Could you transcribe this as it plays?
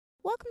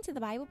Welcome to the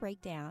Bible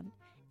Breakdown.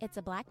 It's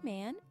a black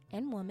man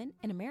and woman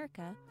in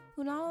America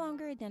who no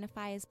longer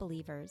identify as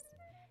believers.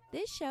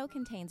 This show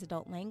contains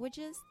adult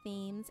languages,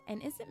 themes,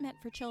 and isn't meant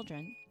for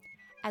children.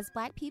 As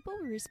black people,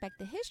 we respect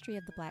the history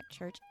of the black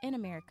church in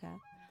America,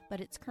 but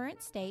its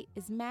current state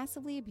is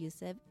massively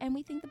abusive, and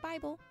we think the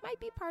Bible might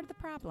be part of the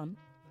problem.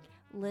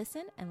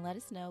 Listen and let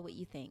us know what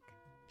you think.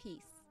 Peace.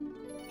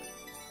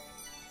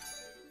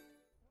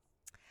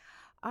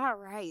 All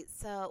right,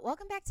 so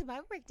welcome back to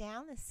Bible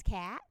Breakdown. This is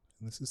Kat.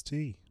 This is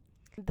T.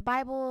 The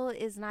Bible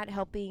is not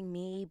helping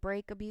me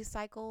break abuse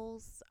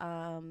cycles.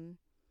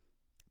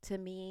 To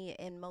me,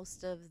 in my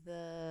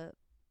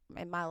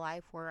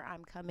life where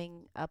I'm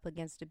coming up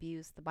against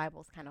abuse, the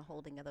Bible's kind of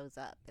holding those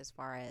up as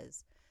far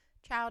as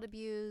child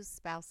abuse,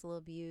 spousal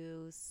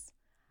abuse,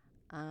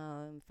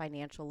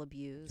 financial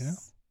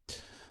abuse.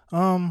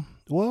 Yeah.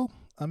 Well,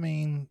 I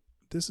mean,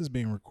 this is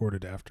being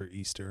recorded after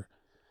Easter.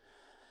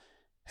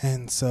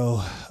 And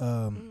so,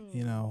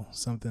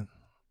 something.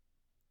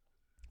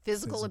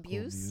 Physical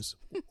abuse?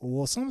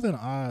 Well, something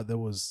odd that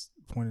was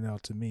pointed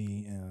out to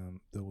me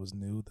that was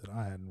new that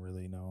I hadn't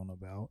really known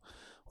about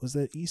was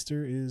that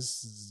Easter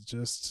is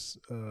just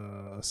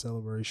a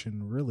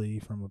celebration really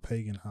from a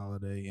pagan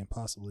holiday and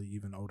possibly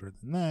even older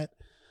than that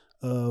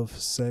of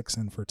sex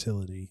and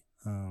fertility,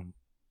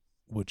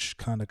 which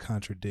kind of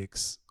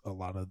contradicts a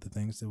lot of the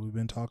things that we've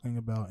been talking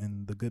about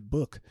in the good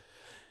book.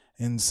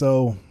 And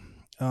so...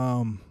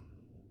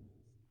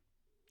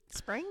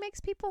 Spring makes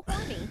people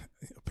horny.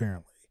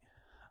 Apparently.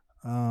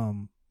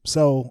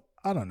 So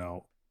I don't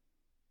know.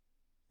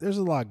 There's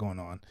a lot going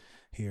on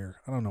here.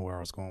 I don't know where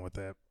I was going with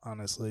that,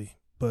 honestly.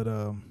 But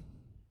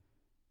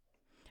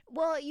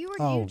well, you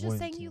were just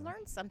saying you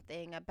learned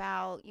something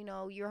about,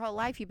 your whole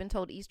life you've been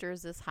told Easter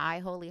is this high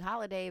holy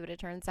holiday, but it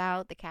turns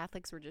out the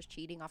Catholics were just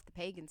cheating off the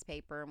pagans'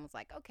 paper and was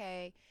like,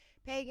 okay,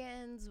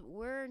 pagans,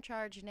 we're in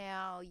charge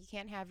now. You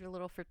can't have your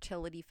little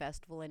fertility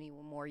festival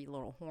anymore, you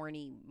little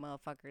horny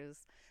motherfuckers.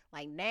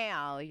 Like,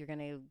 now you're going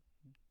to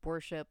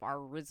worship our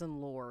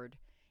risen Lord.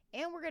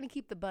 And we're going to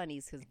keep the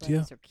bunnies because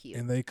bunnies are cute.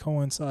 And they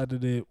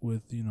coincided it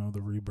with,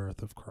 the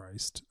rebirth of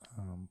Christ,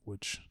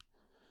 which,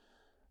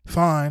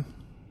 fine.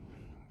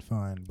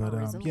 But,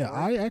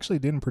 I actually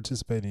didn't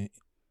participate in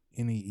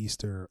any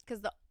Easter.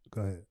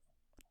 Go ahead.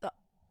 The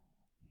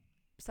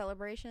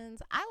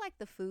celebrations, I like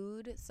the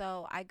food.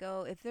 So I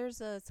go, if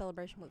there's a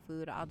celebration with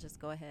food, I'll just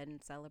go ahead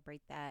and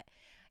celebrate that.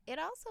 It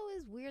also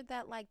is weird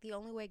that, the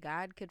only way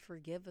God could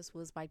forgive us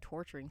was by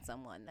torturing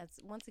someone. That's,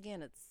 once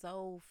again, it's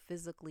so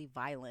physically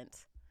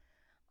violent.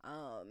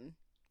 And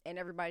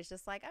everybody's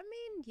just like,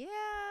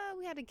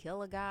 we had to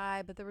kill a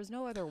guy, but there was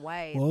no other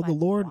way. Well, the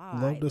Lord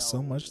loved us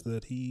so much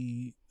that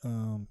he,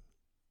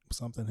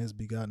 something his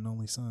begotten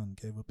only son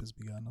gave up his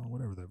begotten,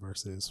 whatever that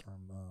verse is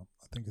from,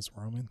 I think it's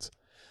Romans.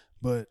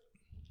 But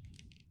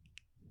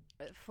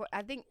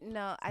I think it's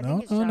John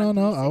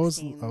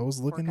 3:16. I was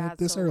looking at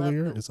this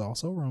earlier. It's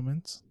also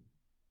Romans.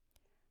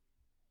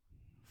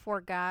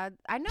 For God,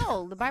 I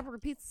know the Bible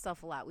repeats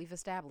itself a lot. We've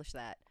established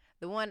that.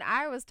 The one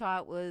I was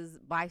taught was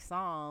by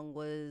song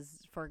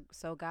was for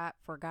God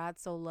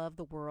so loved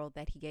the world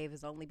that he gave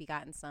his only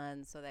begotten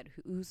son, so that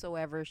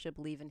whosoever should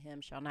believe in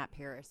him shall not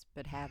perish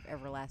but have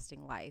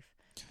everlasting life.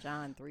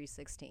 John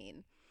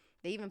 3:16.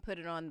 They even put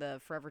it on the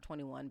Forever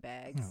 21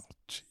 bags. Oh,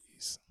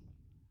 jeez.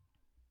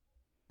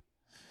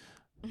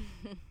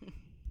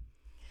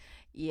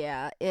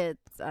 Yeah,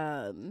 it's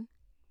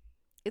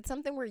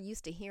something we're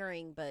used to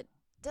hearing, but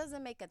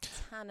doesn't make a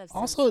ton of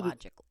sense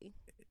logically.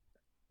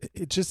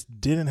 It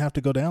just didn't have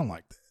to go down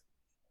like that.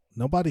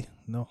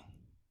 No.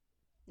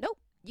 Nope.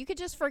 You could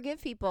just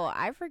forgive people.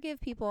 I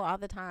forgive people all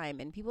the time,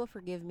 and people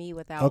forgive me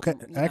without. Okay,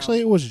 actually,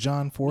 it was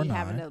John 4:9.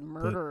 Having a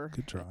murder.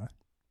 Good try.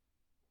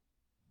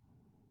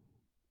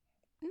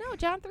 No,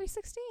 John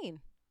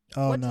 3:16.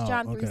 Oh, what no. does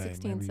John Okay,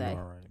 3:16 say?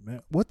 All right,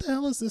 man. What the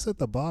hell is this at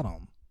the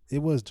bottom?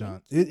 It was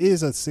John. It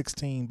is a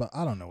 16, but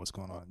I don't know what's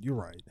going on. You're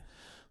right.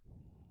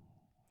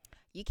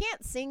 You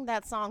can't sing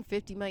that song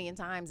 50 million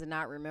times and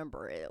not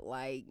remember it.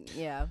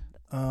 Yeah,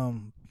 I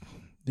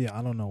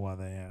don't know why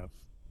they have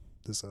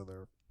this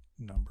other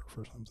number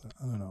for something.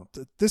 I don't know.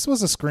 This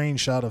was a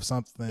screenshot of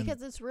something.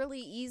 Because it's really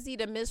easy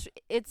to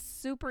it's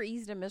super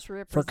easy to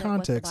misrepresent for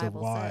context what the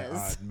Bible of why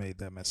says. I made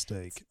that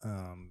mistake.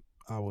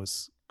 I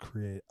was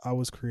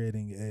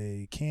creating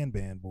a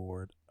Kanban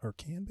board, or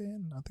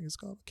Kanban, I think it's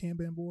called a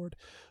Kanban board,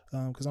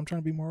 because I'm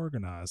trying to be more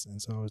organized,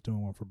 and so I was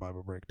doing one for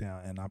Bible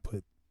Breakdown, and I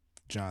put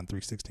John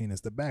 3:16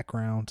 as the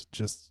background,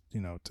 just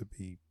to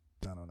be,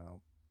 I don't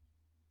know.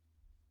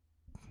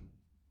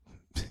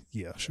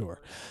 Yeah,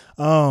 sure.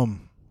 I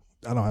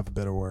don't have a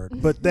better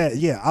word, but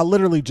I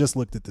literally just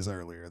looked at this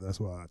earlier. That's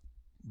why.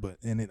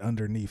 And it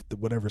underneath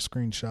whatever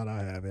screenshot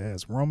I have, it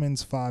has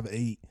Romans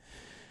 5:8,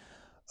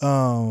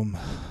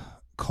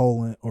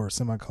 colon or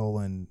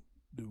semicolon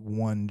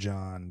 1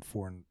 John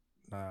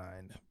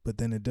 4:9, but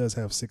then it does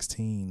have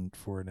 16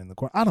 for it in the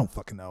corner. I don't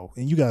fucking know,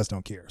 and you guys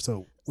don't care,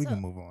 so we can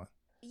move on.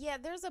 Yeah,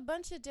 there's a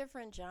bunch of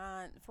different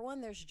John. For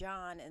one, there's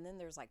John, and then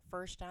there's like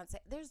First John.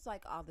 There's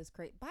like all this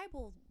great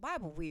Bible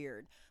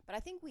weird. But I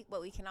think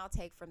what we can all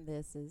take from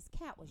this is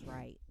Kat was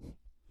right.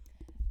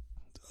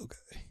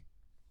 Okay.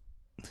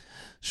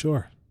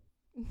 Sure.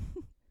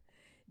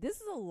 This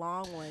is a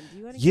long one. Do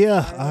you want to?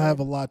 Yeah, I have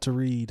a lot to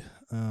read,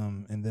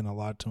 and then a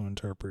lot to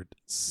interpret.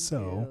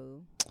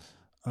 So,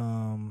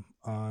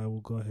 I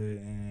will go ahead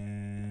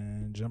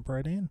and jump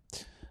right in.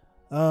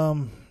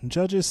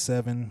 Judges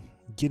 7.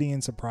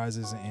 Gideon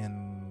surprises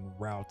and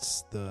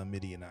routs the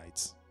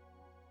Midianites.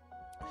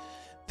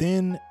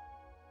 Then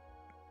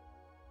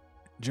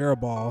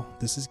Jerubbaal,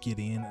 this is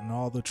Gideon, and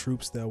all the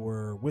troops that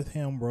were with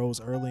him rose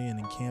early and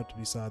encamped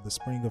beside the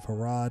spring of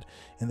Harod,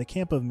 and the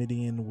camp of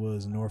Midian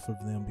was north of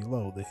them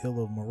below the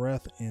hill of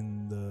Moreth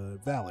in the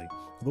valley.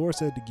 The Lord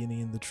said to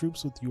Gideon, the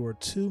troops with you are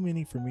too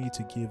many for me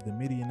to give the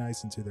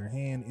Midianites into their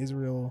hand.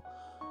 Israel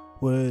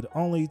would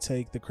only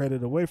take the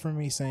credit away from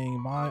me, saying,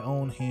 my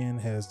own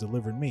hand has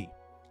delivered me.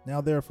 Now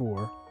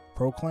therefore,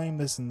 proclaim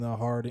this in the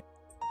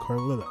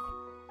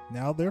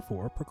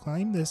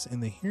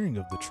hearing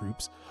of the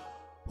troops.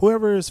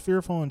 Whoever is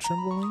fearful and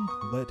trembling,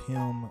 let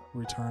him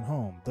return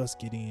home. Thus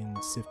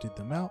Gideon sifted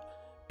them out.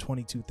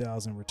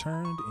 22,000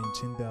 returned, and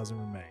 10,000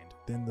 remained.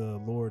 Then the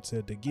Lord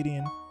said to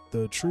Gideon,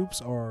 the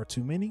troops are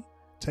too many.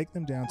 Take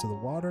them down to the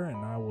water,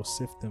 and I will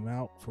sift them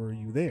out for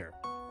you there.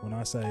 When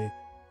I say,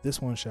 this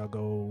one shall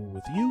go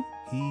with you,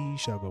 he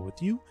shall go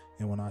with you.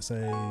 And when I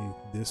say,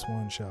 this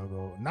one shall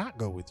not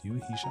go with you,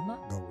 he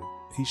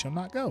shall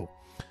not go.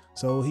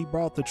 So he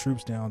brought the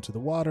troops down to the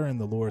water, and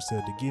the Lord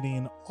said to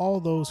Gideon, all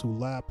those who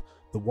lap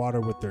the water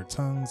with their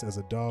tongues as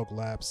a dog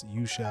laps,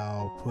 you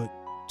shall put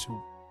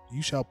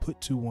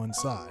to one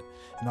side.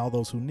 And all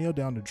those who kneel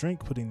down to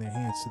drink, putting their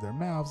hands to their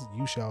mouths,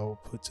 you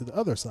shall put to the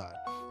other side.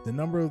 The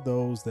number of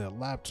those that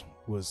lapped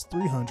was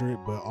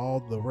 300, but all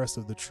the rest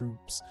of the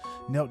troops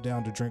knelt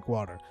down to drink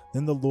water.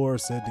 Then the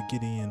Lord said to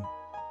Gideon,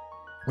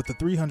 with the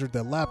 300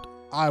 that lapped,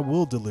 I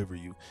will deliver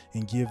you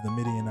and give the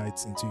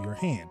Midianites into your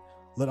hand.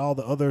 Let all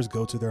the others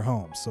go to their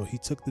homes. So he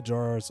took the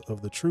jars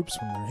of the troops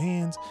from their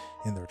hands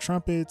and their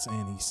trumpets,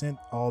 and he sent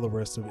all the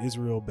rest of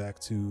Israel back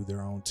to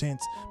their own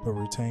tents, but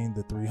retained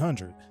the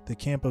 300. The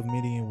camp of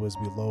Midian was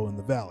below in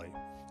the valley.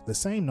 That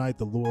same night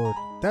the Lord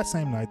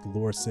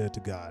said to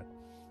God,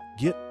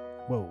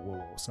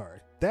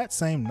 That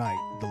same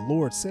night the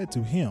Lord said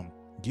to him,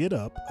 get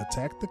up,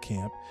 attack the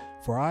camp,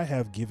 for I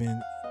have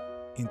given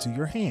into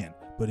your hand.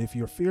 But if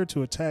you fear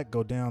to attack,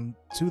 go down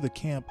to the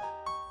camp.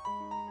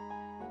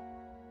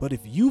 But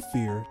if you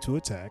fear to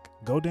attack,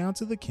 go down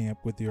to the camp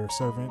with your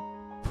servant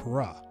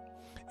Purah,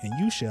 and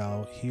you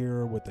shall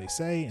hear what they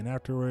say, and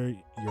afterward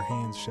your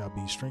hands shall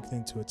be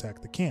strengthened to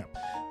attack the camp.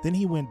 Then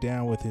he went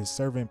down with his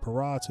servant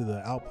Purah to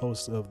the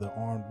outposts of the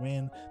armed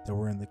men that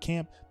were in the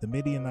camp, the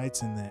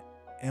Midianites and the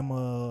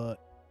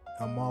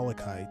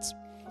Amalekites.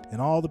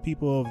 And all the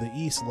people of the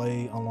east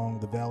lay along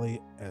the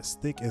valley as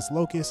thick as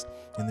locusts,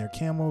 and their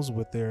camels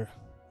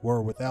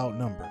were without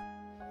number,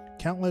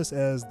 countless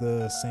as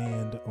the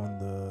sand on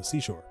the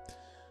seashore.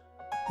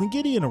 When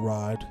Gideon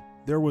arrived,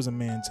 there was a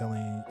man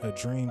telling a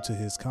dream to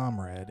his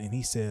comrade, and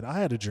he said, I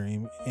had a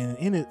dream, and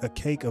in it a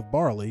cake of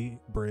barley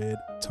bread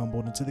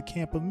tumbled into the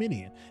camp of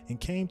Midian, and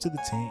came to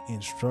the tent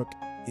and struck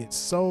it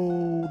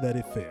so that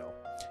it fell.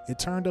 It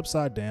turned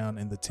upside down,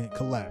 and the tent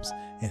collapsed.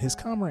 And his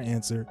comrade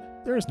answered,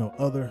 There is no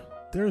other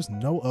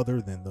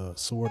than the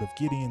sword of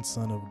Gideon,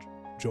 son of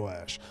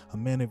Joash, a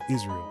man of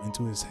Israel.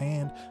 Into his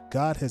hand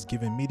God has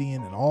given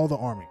Midian and all the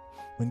army.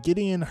 When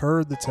Gideon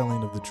heard the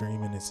telling of the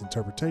dream and its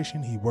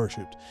interpretation, he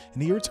worshipped,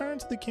 and he returned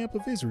to the camp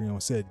of Israel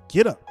and said,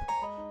 Get up,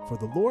 for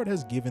the Lord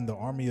has given the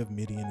army of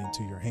Midian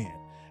into your hand.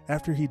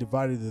 After he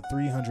divided the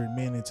 300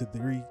 men into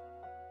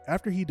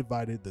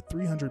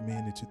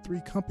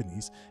three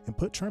companies and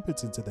put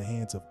trumpets into the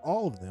hands of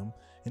all of them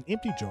and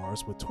empty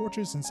jars with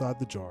torches inside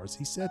the jars,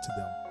 he said to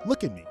them,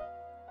 Look at me,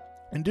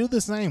 and do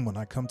the same when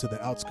I come to the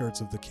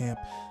outskirts of the camp.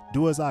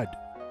 Do as I do.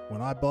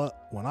 When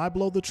I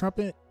blow the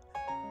trumpet,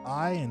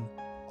 I and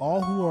all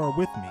who are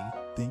with me,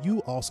 then you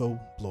also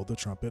blow the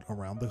trumpet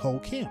around the whole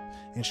camp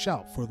and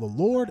shout for the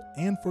Lord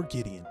and for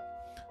Gideon.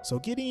 So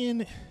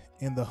Gideon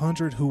and the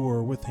 100 who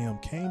were with him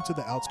came to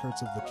the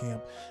outskirts of the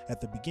camp at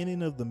the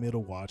beginning of the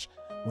middle watch,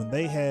 when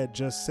they had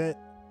just set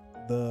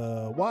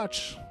the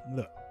watch,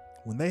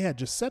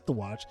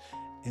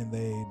 and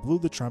they blew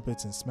the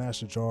trumpets and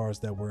smashed the jars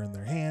that were in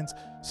their hands.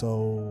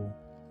 So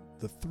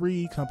the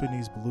three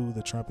companies blew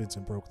the trumpets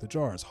and broke the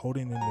jars,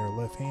 holding in their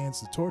left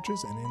hands the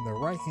torches and in their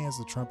right hands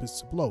the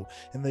trumpets to blow.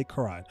 And they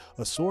cried,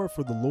 A sword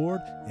for the Lord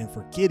and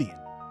for Gideon.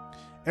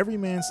 Every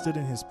man stood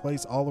in his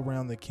place all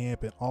around the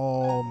camp, and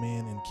all the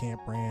men in the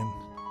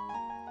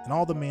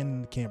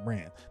camp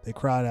ran. They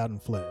cried out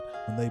and fled.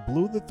 When they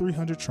blew the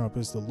 300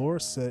 trumpets, the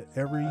Lord set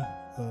every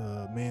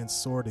man's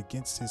sword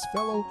against his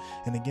fellow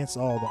and against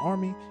all the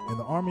army, and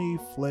the army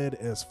fled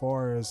as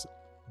far as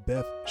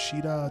Beth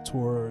Shedah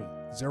toward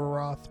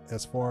Zeroth,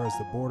 as far as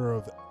the border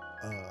of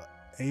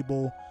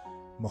Abel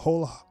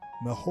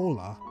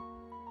Meholah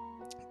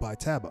by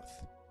Tabbath.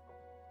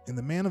 And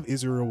the men of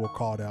Israel were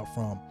called out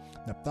from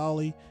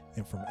Naphtali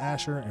and from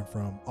Asher and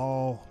from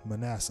all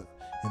Manasseh,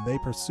 and they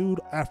pursued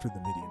after the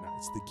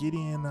Midianites.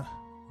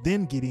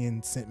 Then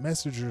Gideon sent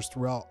messengers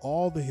throughout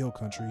all the hill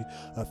country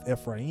of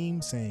Ephraim,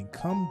 saying,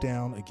 "Come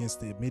down against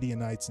the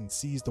Midianites and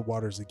seize the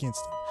waters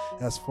against them,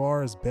 as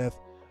far as Beth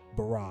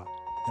Barah,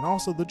 and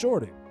also the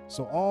Jordan."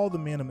 So all the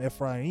men of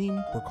Ephraim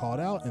were called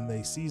out, and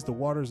they seized the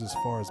waters as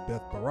far as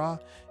Beth Barah,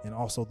 and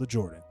also the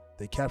Jordan.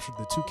 They captured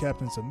the two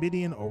captains of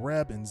Midian,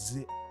 Oreb and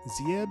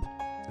Zeeb.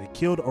 They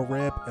killed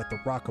Oreb at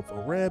the rock of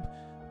Oreb,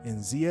 and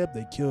Zeeb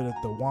they killed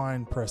at the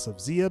wine press of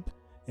Zeeb,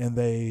 and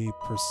they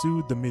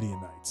pursued the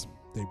Midianites.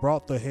 They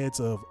brought the heads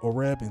of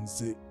Oreb and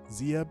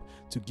Zeeb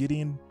to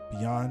Gideon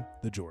beyond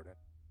the Jordan.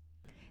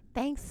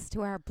 Thanks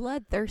to our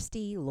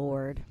bloodthirsty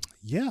Lord.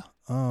 Yeah.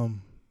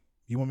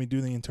 You want me to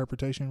do the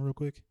interpretation real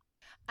quick?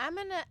 I'm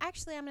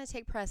gonna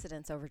take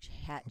precedence over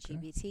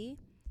ChatGPT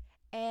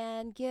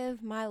and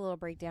give my little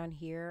breakdown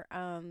here.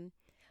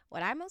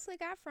 What I mostly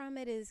got from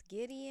it is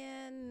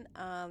Gideon.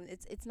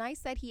 It's nice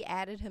that he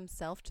added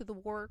himself to the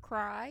war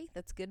cry.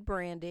 That's good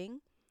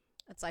branding.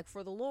 It's like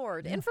for the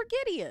Lord and for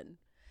Gideon.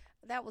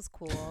 That was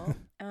cool.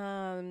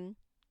 It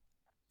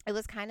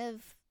was kind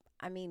of,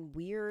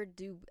 weird.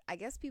 I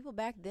guess people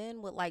back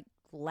then would like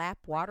lap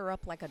water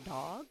up like a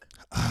dog?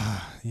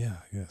 Yeah,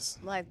 yes.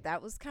 Like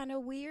that was kind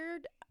of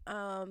weird.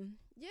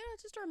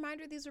 Just a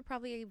reminder, these are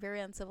probably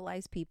very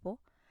uncivilized people.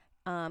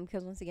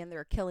 Because once again,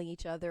 they're killing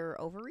each other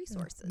over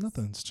resources.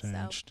 Nothing's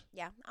changed. So,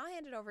 yeah, I'll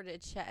hand it over to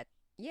Chet.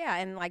 Yeah,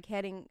 and like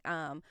heading,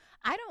 I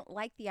don't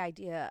like the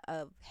idea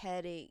of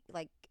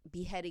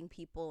beheading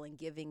people and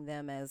giving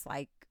them as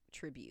like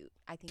tribute.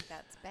 I think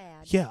that's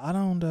bad. Yeah,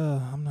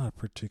 I'm not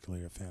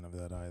particularly a fan of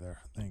that either.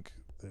 I think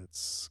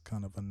that's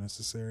kind of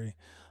unnecessary,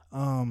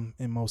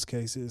 in most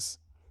cases.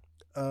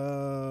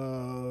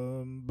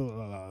 So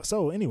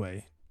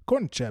anyway,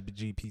 according to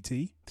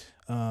ChatGPT,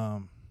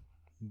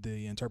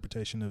 the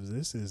interpretation of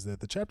this is that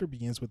the chapter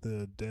begins with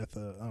the death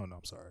of,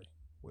 sorry.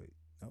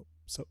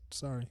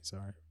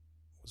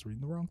 Was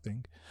reading the wrong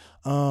thing.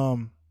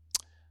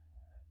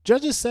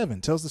 Judges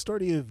 7 tells the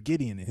story of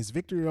Gideon and his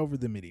victory over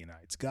the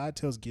Midianites. God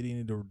tells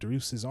Gideon to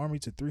reduce his army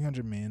to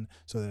 300 men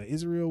so that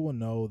Israel will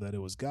know that it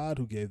was God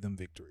who gave them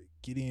victory.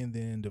 Gideon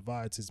then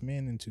divides his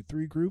men into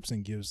 3 groups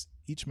and gives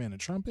each man a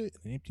trumpet,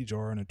 an empty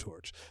jar, and a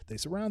torch. They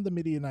surround the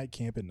Midianite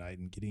camp at night,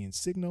 and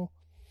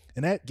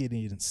at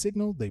Gideon's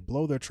signal, they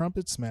blow their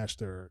trumpets, smash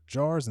their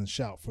jars, and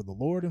shout for the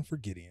Lord and for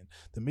Gideon.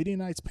 The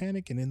Midianites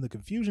panic, and in the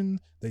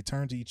confusion, they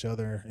turn to each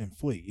other and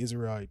flee.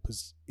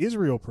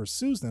 Israel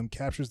pursues them,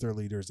 captures their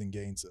leaders, and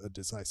gains a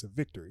decisive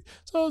victory.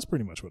 So that's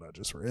pretty much what I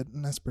just read,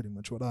 and that's pretty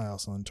much what I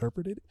also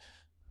interpreted.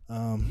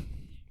 It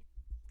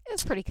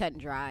was pretty cut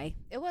and dry.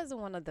 It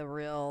wasn't one of the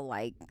real,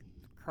 where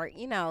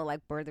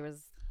there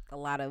was a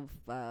lot of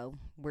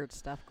weird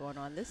stuff going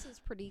on. This is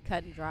pretty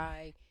cut and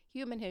dry.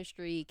 Human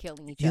history,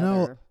 killing each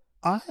other.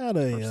 I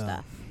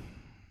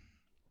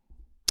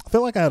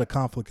feel like I had a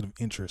conflict of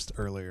interest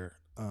earlier,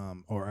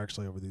 or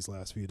actually over these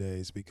last few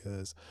days,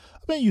 because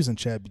I've been using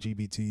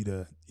ChatGPT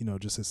to,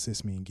 just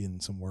assist me in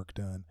getting some work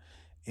done.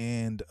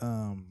 And,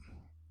 I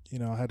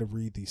had to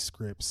read these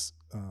scripts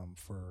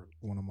for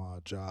one of my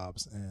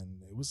jobs,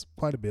 and it was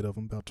quite a bit of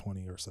them, about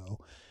 20 or so.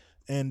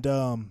 And,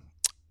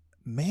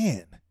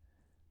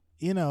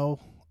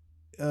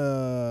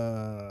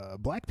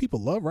 black people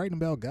love writing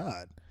about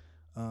God.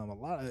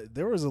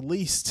 There was at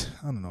least,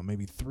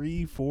 maybe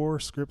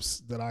 3-4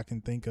 scripts that I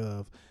can think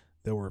of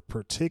that were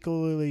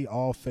particularly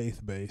all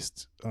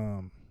faith-based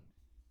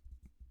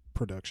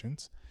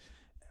productions.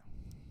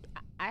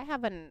 I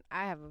have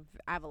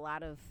a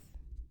lot of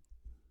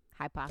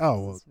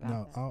hypotheses.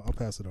 I'll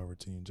pass it over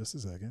to you in just a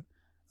second.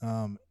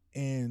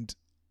 And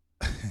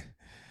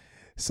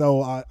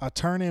so I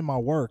turn in my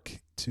work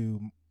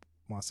to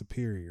my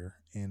superior,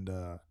 and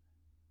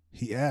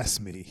he asked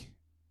me,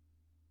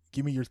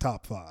 "Give me your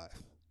top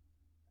 5."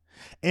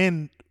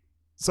 And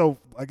so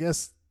I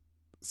guess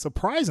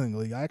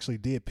surprisingly, I actually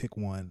did pick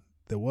one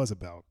that was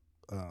about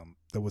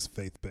that was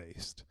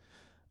faith-based,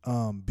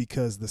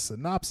 because the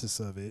synopsis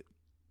of it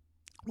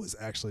was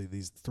actually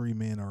these 3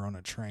 men are on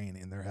a train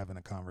and they're having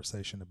a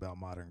conversation about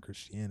modern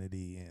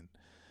Christianity and,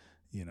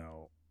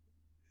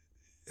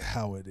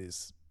 how it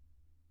is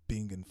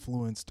being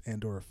influenced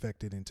and or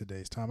affected in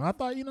today's time. And I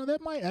thought,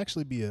 that might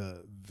actually be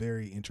a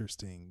very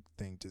interesting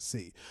thing to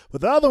see.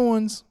 But the other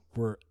ones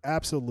were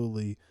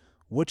absolutely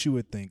what you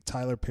would think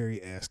Tyler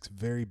Perry-esque,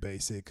 very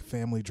basic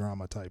family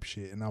drama type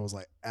shit. And I was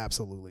like,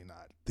 absolutely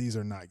not. These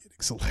are not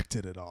getting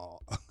selected at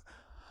all.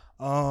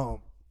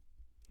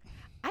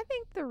 I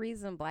think the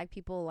reason black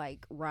people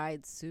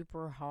ride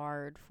super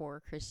hard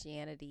for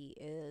Christianity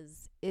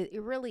is it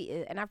really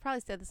is, and I've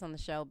probably said this on the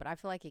show, but I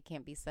feel like it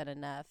can't be said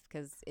enough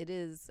because it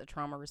is a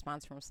trauma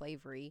response from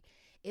slavery.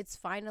 It's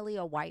finally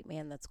a white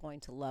man that's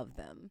going to love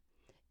them,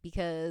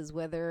 because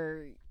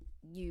whether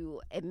you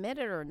admit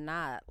it or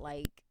not,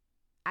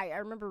 I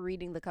remember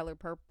reading The Color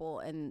Purple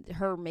and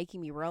her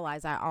making me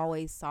realize I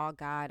always saw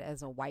God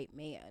as a white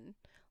man,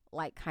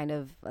 like kind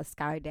of a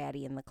sky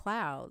daddy in the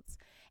clouds.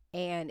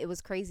 And it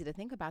was crazy to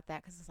think about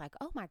that because it's like,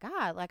 oh my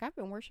God, like I've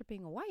been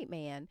worshiping a white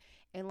man,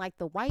 and like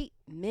the white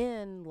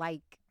men,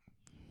 like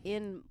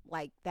in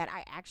like that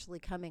I actually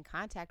come in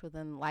contact with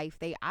in life,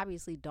 they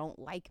obviously don't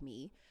like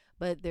me.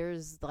 But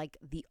there's like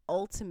the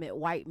ultimate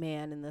white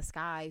man in the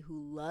sky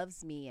who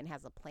loves me and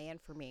has a plan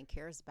for me and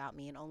cares about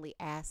me and only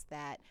asks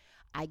that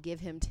I give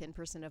him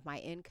 10% of my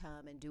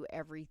income and do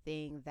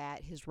everything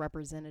that his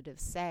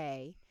representatives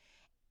say.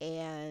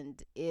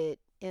 And it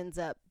ends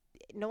up,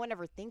 no one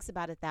ever thinks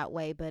about it that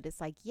way, but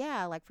it's like,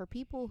 yeah, like for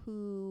people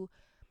who,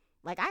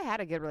 like I had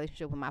a good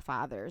relationship with my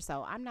father,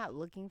 so I'm not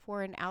looking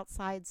for an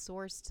outside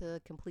source to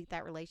complete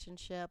that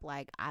relationship.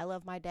 Like I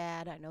love my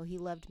dad. I know he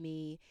loved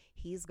me.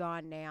 He's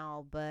gone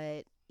now,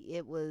 but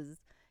it was,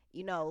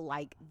 you know,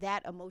 like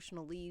that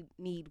emotional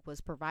need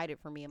was provided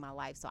for me in my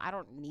life. So I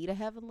don't need a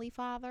heavenly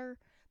father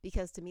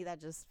because to me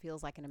that just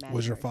feels like an imaginary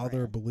Was your father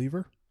friend. a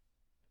believer?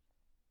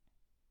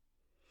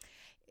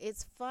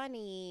 It's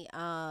funny.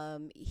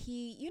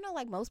 He, you know,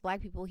 like most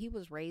black people, he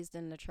was raised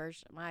in the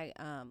church, like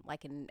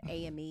an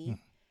AME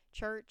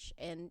church,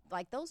 and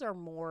like those are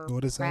more.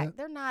 What is that?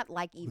 They're not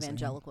like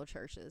evangelical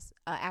churches.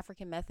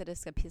 African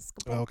Methodist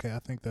Episcopal. Okay, I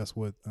think that's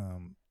what.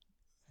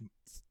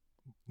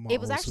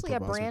 It was actually a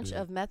branch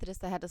of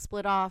Methodist that had to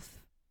split off.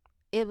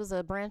 It was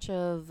a branch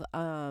of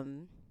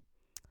the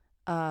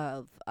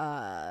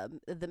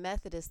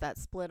Methodists that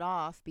split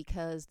off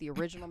because the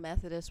original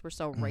Methodists were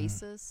so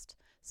racist.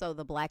 So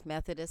the Black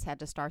Methodists had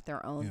to start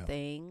their own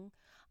thing.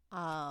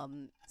 But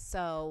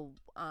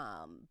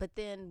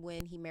then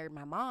when he married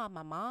my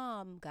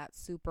mom got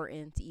super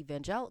into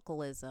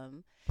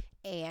evangelicalism.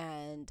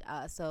 And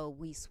so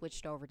we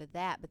switched over to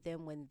that. But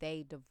then when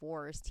they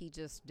divorced, he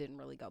just didn't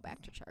really go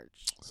back to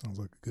church. Sounds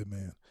like a good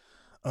man.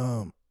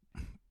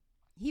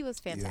 He was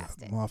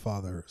fantastic. Yeah, my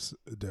father's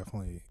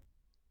definitely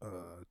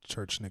a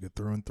church nigga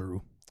through and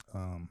through.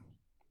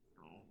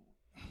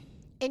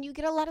 And you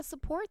get a lot of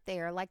support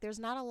there. Like there's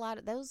not a lot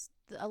of those.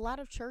 A lot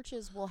of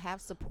churches will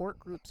have support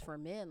groups for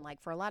men. Like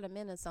for a lot of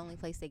men, it's the only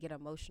place they get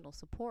emotional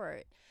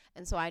support.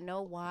 And so I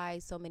know why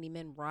so many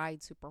men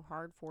ride super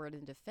hard for it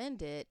and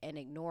defend it and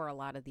ignore a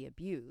lot of the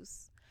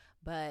abuse.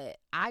 But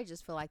I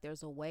just feel like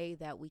there's a way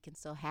that we can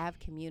still have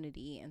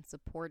community and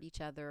support each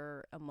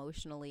other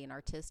emotionally and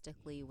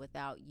artistically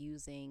without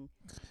using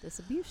this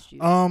abuse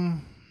juice.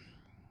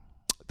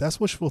 That's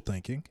wishful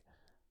thinking,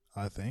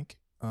 I think.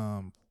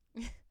 I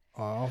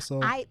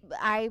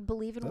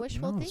believe in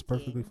wishful thinking. It's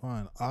perfectly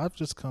fine. I've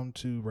just come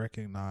to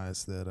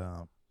recognize that,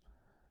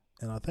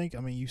 and I think,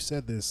 I mean, you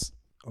said this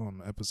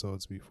on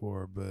episodes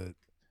before, but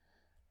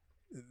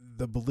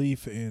the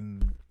belief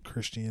in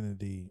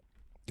Christianity,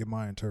 in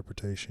my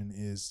interpretation,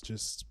 is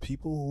just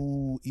people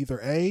who either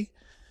A,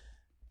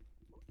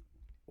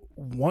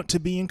 want to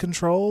be in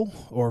control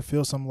or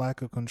feel some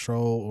lack of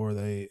control, or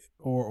they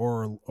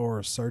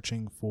or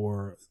searching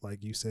for,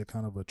 like you said,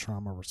 kind of a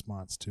trauma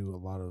response to a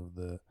lot of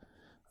the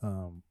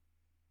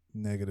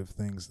negative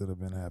things that have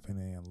been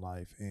happening in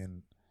life,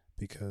 and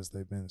because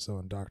they've been so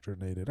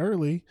indoctrinated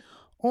early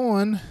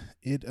on,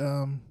 it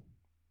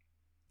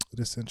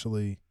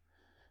essentially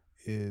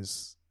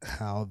is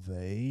how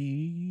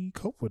they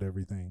cope with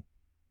everything.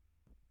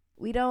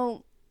 We're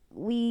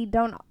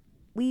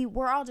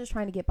all just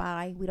trying to get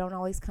by. We don't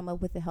always come up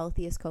with the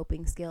healthiest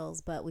coping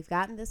skills, but we've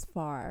gotten this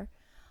far.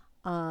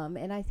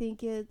 And I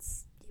think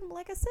it's,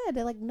 like I said,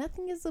 like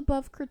nothing is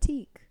above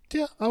critique.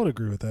 Yeah, I would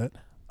agree with that.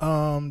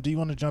 Do you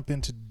want to jump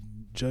into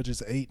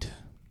Judges 8?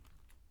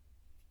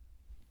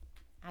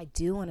 I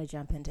do want to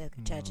jump into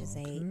Judges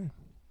 8.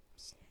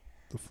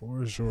 The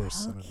floor is yours,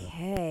 Senator.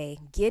 Okay.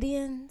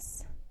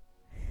 Gideon's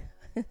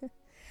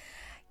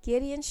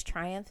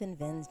triumph and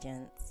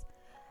vengeance.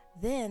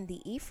 Then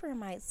the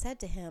Ephraimites said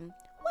to him,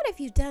 "What have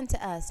you done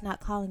to us, not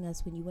calling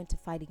us when you went to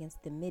fight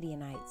against the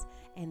Midianites?"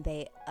 And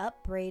they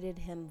upbraided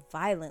him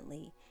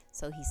violently.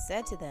 So he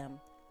said to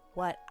them,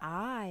 What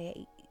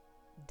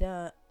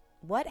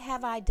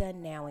have I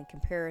done now in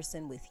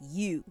comparison with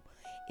you?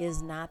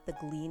 Is not the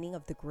gleaning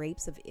of the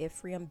grapes of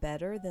Ephraim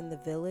better than the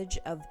village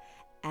of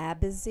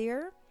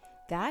Abiezer?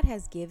 God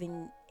has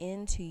given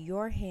into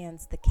your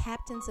hands the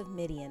captains of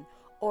Midian,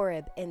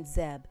 Oreb and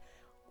Zeb.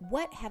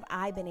 What have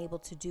I been able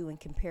to do in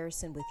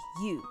comparison with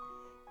you?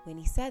 When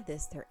he said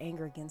this, their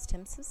anger against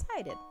him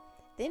subsided.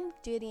 Then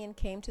Gideon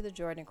came to the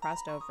Jordan and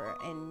crossed over,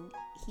 and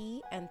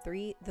he and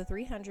the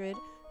 300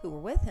 who were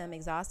with him,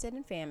 exhausted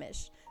and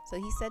famished. So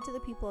he said to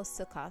the people of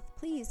Sukkoth,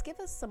 "Please give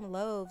us some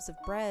loaves of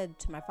bread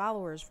to my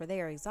followers, for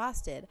they are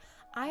exhausted.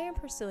 I am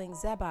pursuing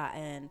Zebah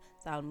and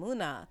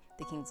Zalmunna,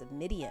 the kings of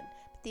Midian."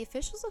 But the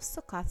officials of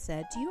Sukkoth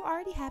said, "Do you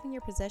already have in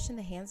your possession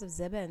the hands of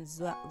Zebah and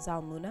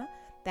Zalmunna,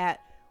 that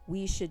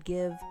we should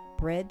give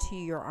bread to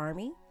your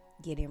army?"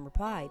 Gideon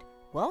replied,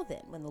 "Well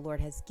then, when the Lord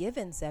has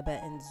given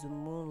Zebah and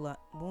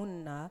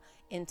Zalmunna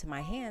into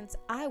my hands,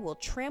 I will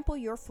trample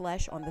your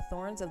flesh on the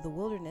thorns of the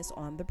wilderness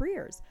on the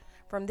briers."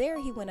 From there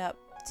he went up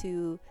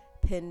to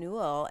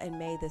Penuel and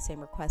made the same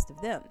request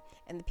of them.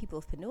 And the people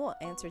of Penuel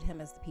answered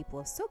him as the people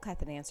of Sukkoth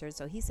had answered.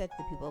 So he said to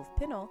the people of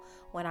Penuel,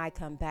 "When I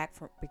come back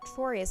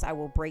victorious, I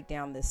will break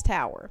down this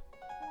tower."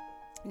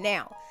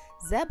 Now,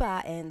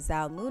 Zebah and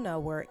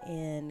Zalmunna were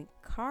in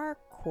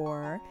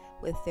Karkor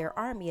with their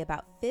army,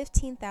 about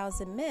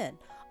 15,000 men,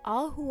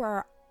 all who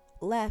are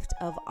left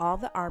of all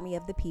the army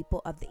of the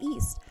people of the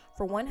east.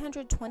 For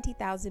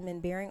 120,000 men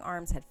bearing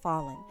arms had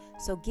fallen.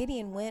 So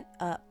Gideon went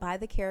up by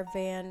the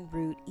caravan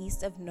route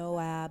east of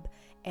Moab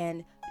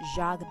and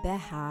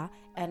Jogbehah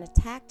and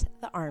attacked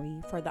the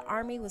army, for the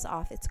army was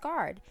off its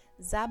guard.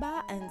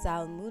 Zebah and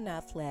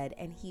Zalmunna fled,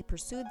 and he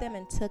pursued them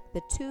and took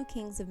the 2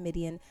 kings of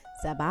Midian,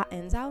 Zebah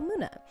and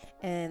Zalmunna,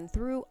 and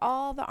threw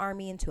all the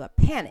army into a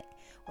panic.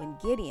 When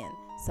Gideon,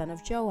 son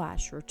of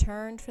Joash,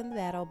 returned from the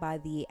battle by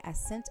the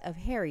ascent of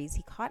Heres,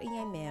 he caught a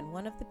young man,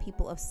 one of the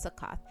people of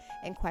Succoth,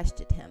 and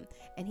questioned him.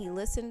 And he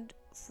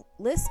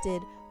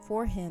listed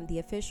for him the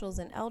officials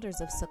and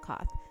elders of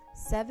Succoth,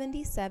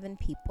 77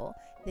 people.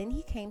 Then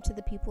he came to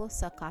the people of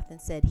Succoth and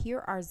said,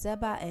 "Here are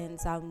Zebah and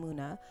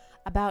Zalmunna,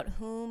 about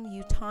whom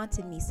you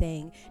taunted me,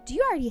 saying, 'Do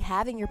you already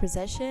have in your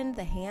possession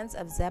the hands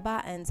of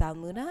Zebah and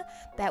Zalmunna,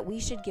 that we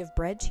should give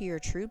bread to your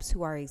troops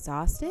who are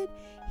exhausted?'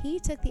 He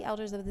took the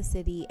elders of the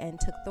city and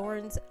took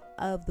thorns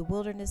of the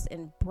wilderness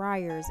and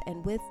briars,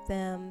 and with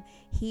them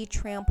he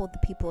trampled the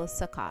people of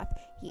Succoth.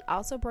 He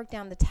also broke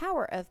down the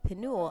tower of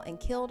Penuel and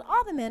killed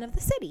all the men of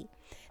the city.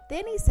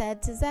 Then he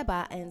said to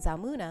Zebah and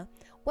Zalmunna,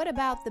 'What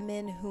about the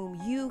men whom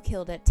you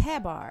killed at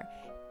Tabor?'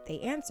 They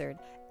answered,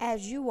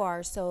 'As you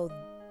are, so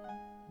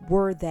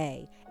were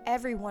they,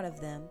 every one of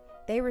them.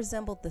 They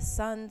resembled the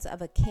sons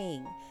of a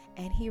king.'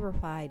 And he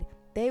replied,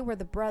 'They were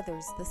the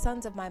brothers, the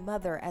sons of my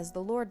mother. As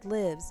the Lord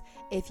lives,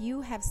 if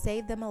you have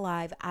saved them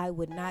alive, I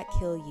would not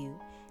kill you.'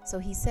 So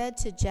he said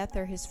to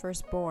Jether, his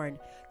firstborn,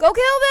 'Go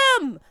kill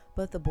them!'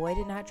 But the boy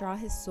did not draw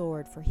his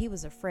sword, for he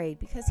was afraid,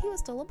 because he was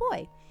still a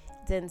boy.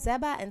 Then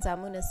Zebah and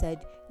Zalmunna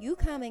said, 'You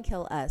come and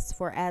kill us,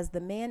 for as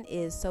the man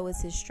is, so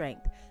is his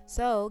strength.'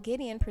 So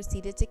Gideon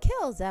proceeded to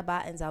kill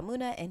Zebah and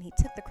Zalmunna, and he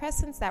took the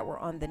crescents that were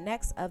on the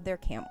necks of their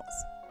camels.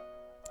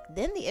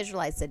 Then the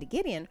Israelites said to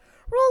Gideon,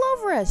 'Rule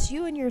over us,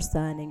 you and your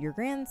son, and your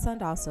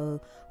grandson also,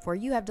 for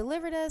you have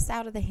delivered us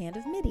out of the hand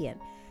of Midian.'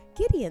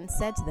 Gideon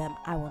said to them,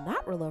 'I will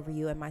not rule over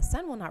you, and my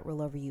son will not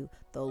rule over you.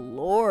 The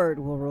Lord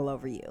will rule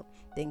over you.'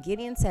 Then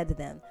Gideon said to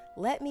them,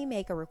 'Let me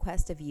make a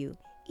request of you.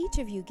 Each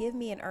of you give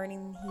me an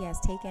earning he has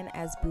taken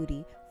as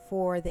booty,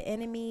 for the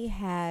enemy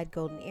had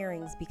golden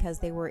earrings because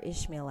they were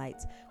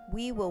Ishmaelites.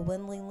 We will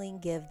willingly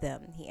give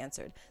them,' he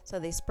answered. So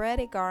they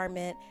spread a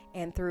garment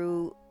and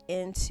threw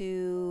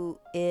into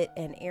it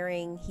an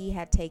earring he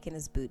had taken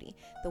as booty.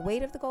 The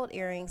weight of the gold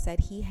earrings that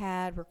he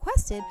had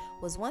requested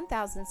was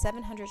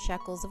 1,700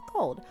 shekels of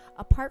gold,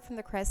 apart from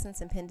the crescents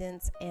and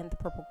pendants and the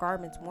purple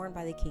garments worn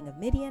by the king of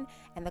Midian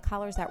and the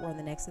collars that were on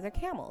the necks of their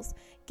camels.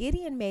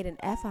 Gideon made an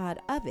ephod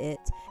of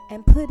it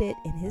and put it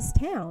in his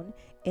town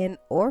in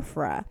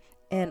Ophrah,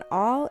 and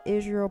all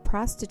Israel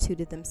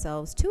prostituted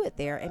themselves to it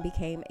there and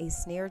became a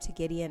snare to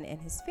Gideon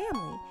and his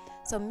family.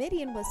 So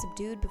Midian was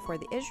subdued before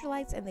the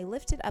Israelites, and they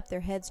lifted up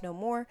their heads no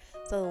more.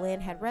 So the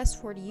land had rest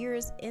 40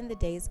 years in the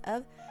days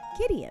of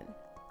Gideon.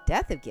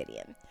 Death of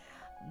Gideon.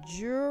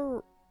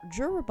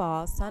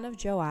 Jerubbaal, son of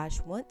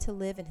Joash, went to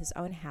live in his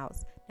own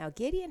house. Now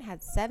Gideon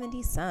had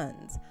 70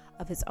 sons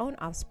of his own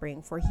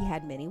offspring, for he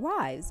had many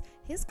wives.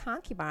 His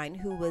concubine,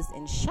 who was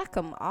in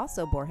Shechem,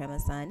 also bore him a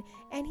son,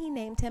 and he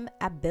named him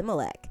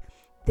Abimelech.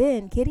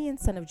 Then Gideon,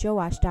 son of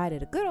Joash, died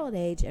at a good old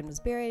age and was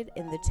buried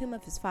in the tomb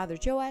of his father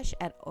Joash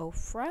at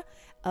Ophrah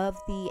of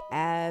the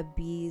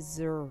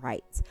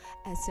Abiezrites.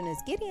 As soon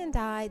as Gideon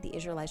died, the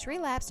Israelites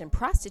relapsed and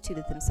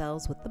prostituted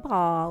themselves with the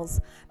Baals,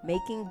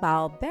 making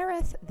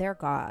Baal-berith their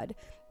god.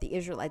 The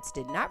Israelites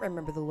did not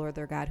remember the Lord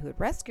their God, who had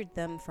rescued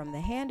them from the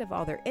hand of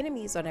all their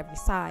enemies on every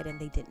side, and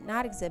they did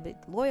not exhibit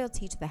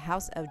loyalty to the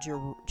house of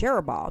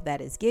Jerubbaal,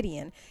 that is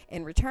Gideon,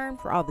 in return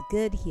for all the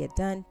good he had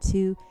done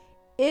to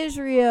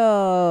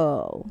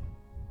Israel.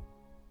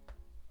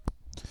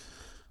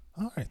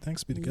 All right,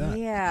 thanks be to God.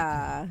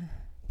 Yeah,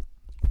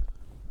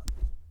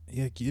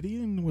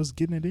 Gideon was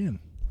getting it in.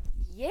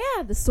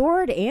 Yeah, the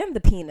sword and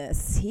the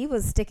penis. He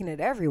was sticking it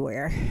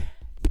everywhere.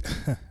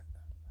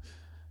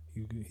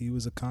 He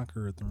was a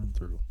conqueror through and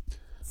through.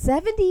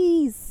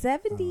 70.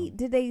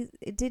 Did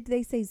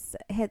they say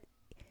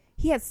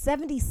he had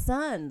 70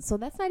 sons? So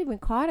that's not even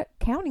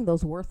counting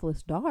those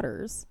worthless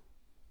daughters.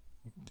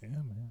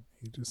 Damn, man,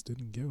 he just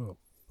didn't give a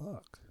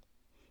fuck.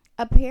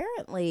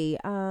 Apparently,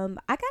 I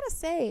gotta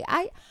say,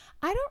 I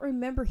don't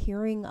remember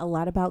hearing a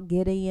lot about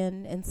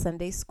Gideon in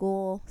Sunday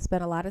school.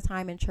 Spent a lot of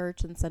time in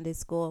church and Sunday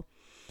school.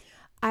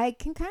 I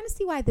can kind of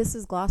see why this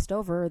is glossed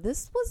over.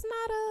 This was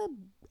not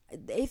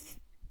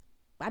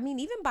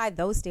even by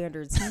those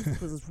standards,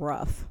 he was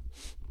rough.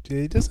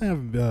 Yeah, he doesn't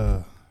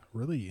have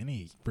really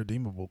any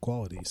redeemable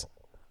qualities.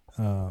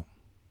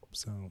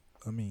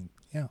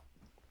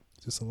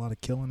 Just a lot of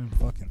killing and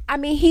fucking. I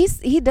mean,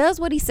 he does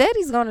what he said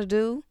he's gonna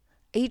do.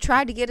 He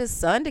tried to get his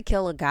son to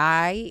kill a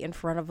guy in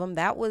front of him.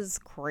 That was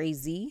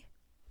crazy.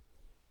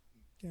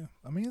 Yeah,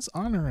 I mean, it's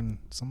honoring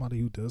somebody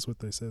who does what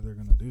they said they're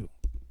gonna do.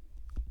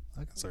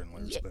 I can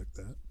certainly respect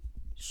that.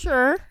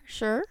 Sure.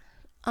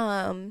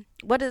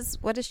 What does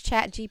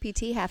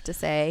ChatGPT have to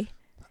say?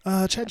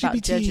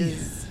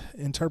 ChatGPT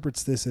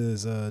interprets this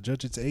as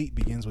Judges 8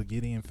 begins with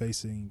Gideon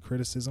facing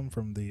criticism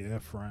from the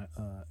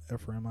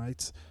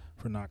Ephraimites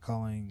for not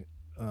calling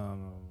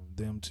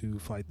them to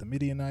fight the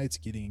Midianites.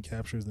 Gideon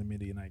captures the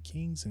Midianite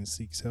kings and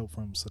seeks help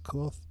from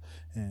Succoth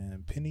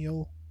and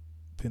Penuel,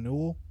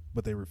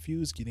 but they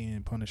refuse.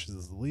 Gideon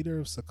punishes the leader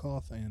of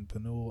Succoth and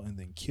Penuel and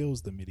then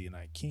kills the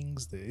Midianite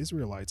kings. The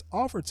Israelites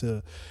offer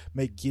to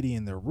make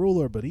Gideon their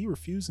ruler, but he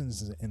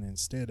refuses and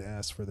instead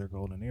asks for their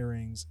golden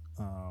earrings,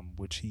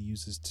 which he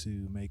uses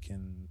to make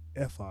an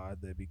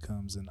ephod that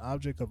becomes an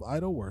object of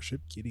idol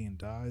worship. Gideon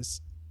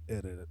dies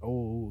at a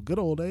good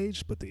old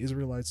age, but the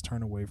Israelites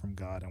turn away from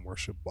God and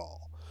worship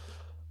Baal.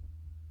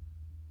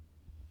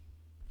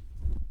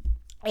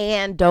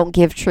 And don't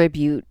give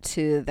tribute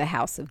to the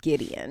house of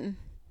Gideon.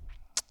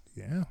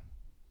 Yeah.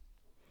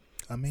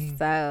 I mean.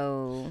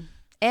 So,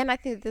 and I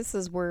think this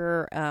is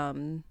where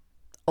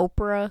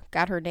Oprah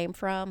got her name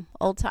from.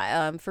 Old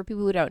time, for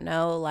people who don't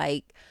know,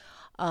 like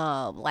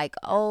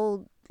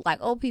old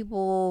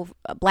people,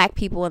 black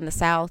people in the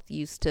South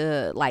used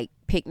to like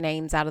pick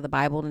names out of the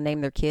Bible to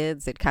name their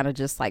kids. It kind of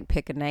just like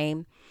pick a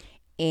name,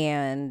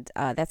 and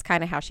that's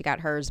kind of how she got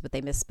hers, but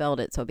they misspelled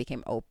it, so it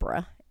became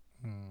Oprah.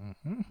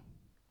 Mm-hmm.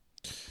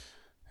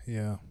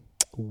 Yeah.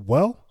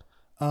 Well,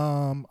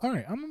 all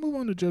right. I'm gonna move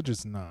on to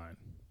Judges 9.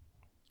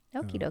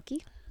 Okie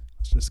dokie.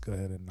 Let's just go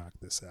ahead and knock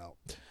this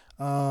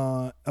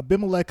out.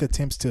 Abimelech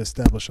attempts to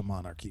establish a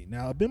monarchy.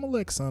 Now,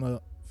 Abimelech, son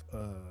of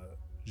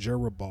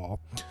Jerubbaal,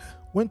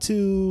 went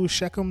to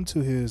Shechem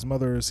to his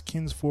mother's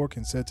kinsfolk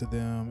and said to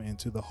them and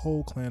to the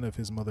whole clan of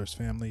his mother's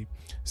family,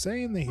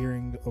 "Say in the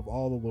hearing of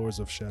all the lords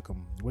of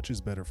Shechem, which is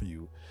better for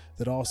you,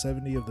 that all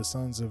 70 of the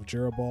sons of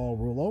Jerubbaal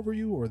rule over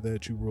you, or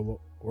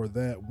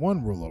that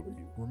one rule over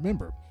you?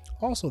 Remember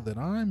also that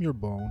I am your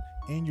bone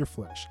and your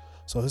flesh."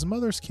 So his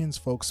mother's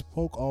kinsfolk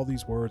spoke all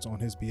these words on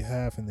his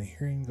behalf in the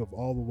hearing of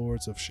all the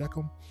lords of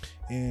Shechem,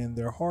 and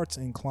their hearts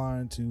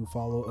inclined to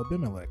follow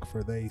Abimelech,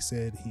 for they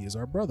said, "He is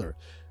our brother."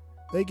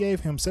 They gave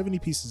him 70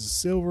 pieces of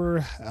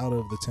silver out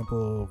of the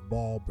temple of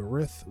Baal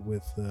Berith,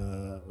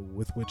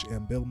 with which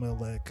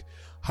Abimelech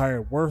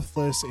hired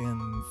worthless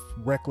and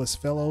reckless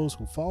fellows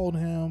who followed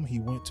him. He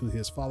went to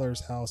his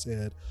father's house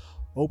at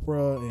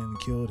Oprah and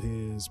killed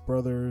his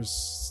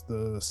brothers,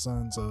 the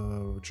sons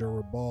of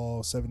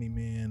Jerubbaal, 70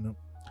 men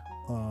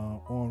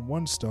on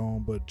one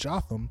stone, but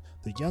Jotham,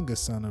 the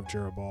youngest son of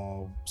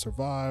Jerubbaal,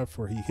 survived,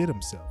 for he hid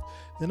himself.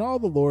 Then all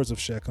the lords of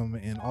Shechem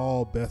and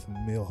all Beth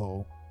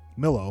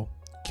Millo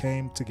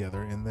came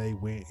together, and they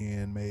went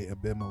and made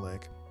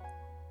Abimelech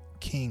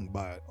king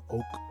by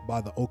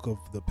the oak of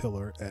the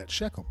pillar at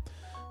Shechem.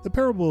 The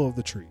parable of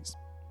the trees.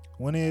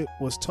 When it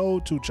was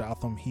told to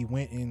Jotham, he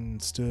went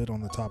and stood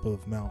on the top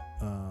of Mount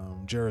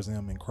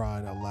Gerizim and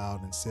cried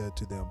aloud and said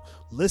to them,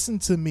 "Listen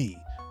to me,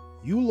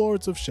 you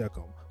lords of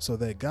Shechem, so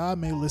that God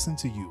may listen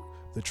to you.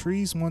 The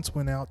trees once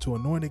went out to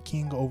anoint a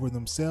king over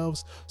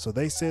themselves, so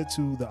they said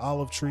to the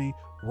olive tree,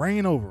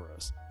 'Reign over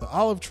us.' The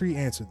olive tree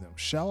answered them,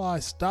 'Shall I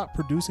stop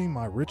producing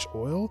my rich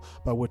oil,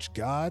 by which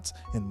gods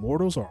and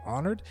mortals are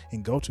honored,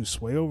 and go to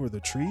sway over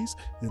the trees?'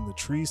 Then the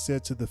tree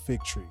said to the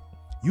fig tree,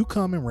 'You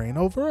come and reign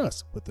over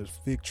us.' But the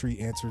fig tree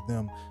answered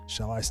them,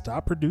 'Shall I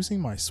stop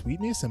producing my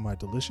sweetness and my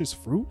delicious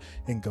fruit,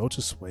 and go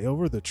to sway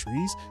over the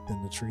trees?'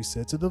 Then the tree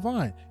said to the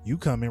vine, 'You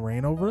come and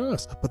reign over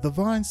us.' But the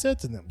vine said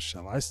to them,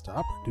 'Shall I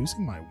stop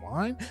producing my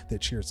wine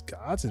that cheers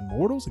gods and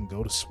mortals, and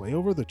go to sway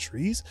over the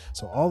trees?'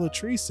 So all the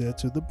trees said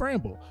to the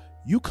bramble,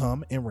 'You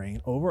come and reign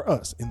over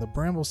us.' And the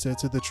bramble said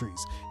to the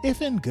trees,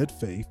 'If in good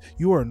faith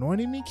you are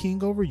anointing me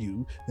king over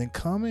you, then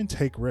come and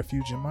take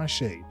refuge in my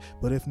shade.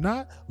 But if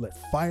not, let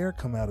fire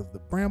come out of the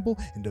bramble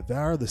and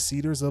devour the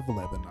cedars of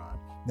Lebanon.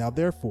 Now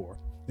therefore,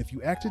 if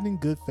you acted in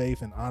good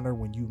faith and honor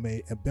when you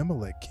made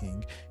Abimelech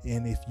king,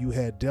 and if you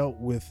have dealt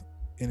well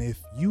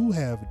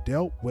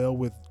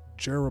with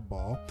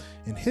Jerubbaal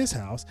in his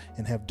house,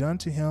 and have done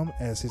to him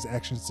as his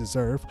actions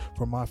deserve,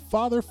 for my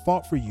father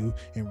fought for you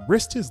and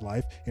risked his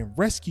life and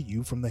rescued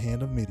you from the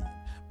hand of Midian.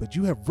 But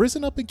you have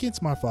risen up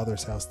against my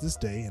father's house this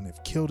day, and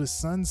have killed his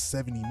sons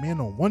 70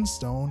 men on one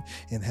stone,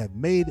 and have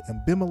made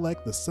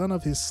Abimelech the son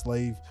of his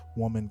slave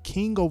woman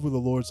king over the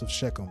lords of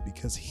Shechem,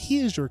 because he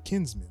is your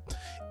kinsman.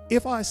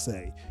 If I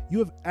say, you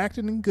have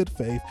acted in good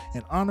faith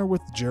and honor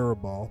with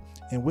Jerubbaal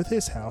and with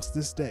his house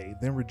this day,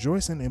 then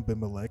rejoice in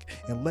Abimelech,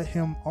 and let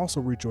him also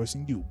rejoice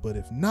in you. But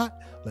if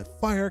not, let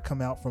fire come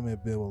out from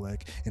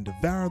Abimelech and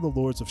devour the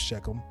lords of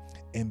Shechem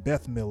and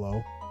Beth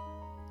Millo,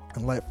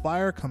 and let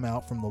fire come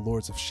out from the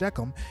lords of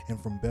Shechem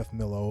and from Beth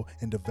Millo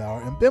and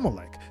devour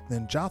Abimelech."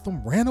 Then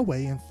Jotham ran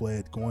away and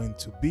fled, going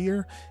to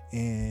Beer,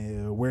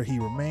 where he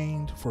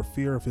remained for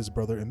fear of his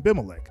brother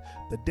Abimelech.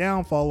 The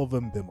downfall of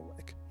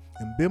Abimelech.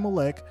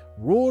 Abimelech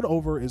ruled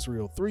over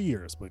Israel 3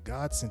 years, but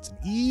God sent an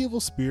evil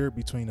spirit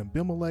between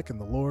Abimelech and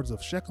the lords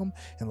of Shechem,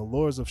 and the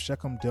lords of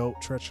Shechem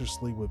dealt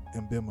treacherously with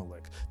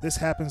Abimelech. This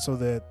happened so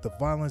that the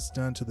violence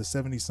done to the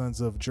 70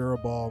 sons of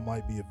Jerubbaal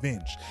might be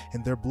avenged,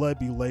 and their blood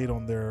be laid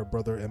on their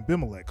brother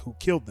Abimelech, who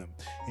killed them,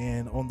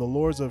 and on the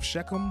lords of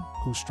Shechem,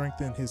 who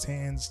strengthened his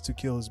hands to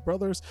kill his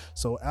brothers.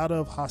 So out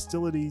of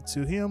hostility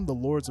to him, the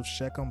lords of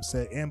Shechem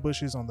set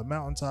ambushes on the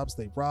mountaintops.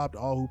 They robbed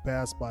all who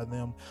passed by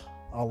them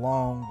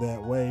along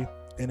that way,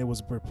 and it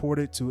was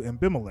reported to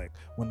Abimelech.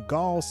 When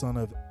Gaal, son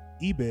of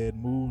Ebed,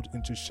 moved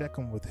into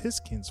Shechem with his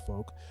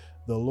kinsfolk,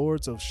 the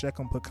lords of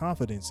Shechem put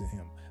confidence in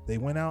him. They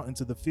went out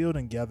into the field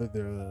and gathered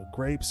their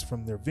grapes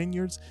from their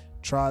vineyards,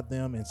 trod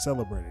them, and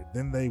celebrated.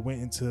 Then they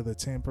went into the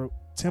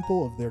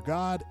temple of their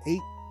God,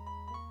 ate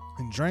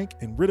and drank,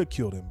 and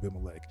ridiculed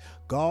Abimelech.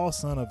 Gaal,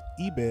 son of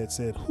Ebed,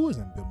 said, "Who is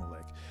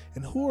Abimelech?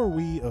 And who are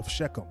we of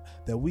Shechem,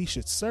 that we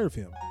should serve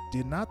him?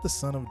 Did not the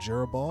son of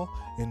Jerubbaal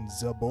and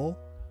Zebul,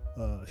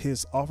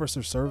 his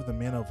officer, serve the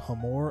men of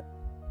Hamor,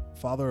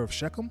 father of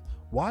Shechem?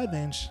 Why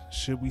then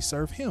should we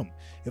serve him?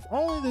 If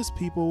only this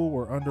people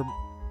were under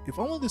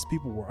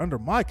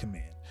my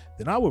command,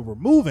 then I would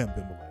remove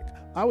Abimelech.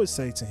 I would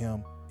say to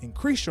him,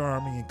 increase your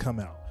army and come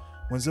out."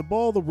 When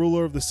Zebul, the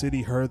ruler of the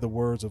city, heard the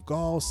words of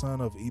Gaal, son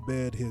of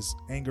Ebed, his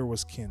anger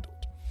was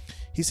kindled.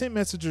 He sent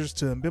messengers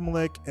to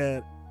Abimelech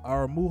at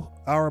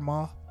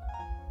Aramah,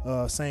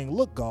 saying,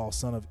 "Look, Gaal,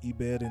 son of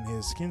Ebed, and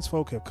his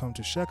kinsfolk have come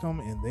to Shechem,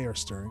 and they are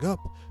stirring up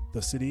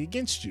the city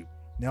against you.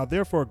 Now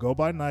therefore go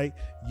by night,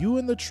 you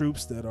and the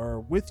troops that are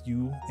with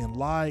you, and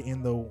lie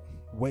in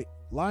wait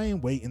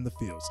in the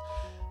fields.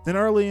 Then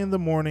early in the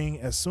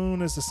morning, as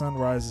soon as the sun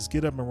rises,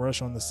 get up and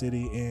rush on the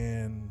city,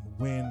 and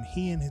when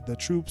he and the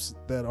troops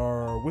that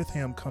are with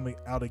him coming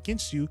out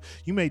against you,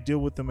 you may deal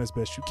with them as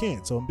best you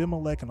can." So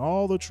Abimelech and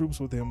all the troops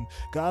with him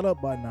got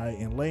up by night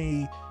and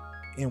lay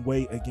in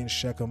wait against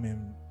Shechem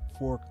in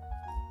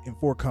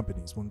four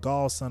companies. When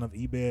Gaal, son of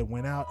Ebed,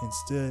 went out and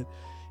stood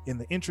in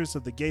the entrance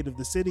of the gate of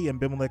the city,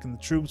 Abimelech and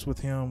the troops with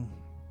him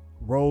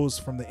rose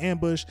from the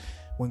ambush.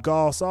 When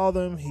Gaal saw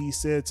them, he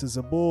said to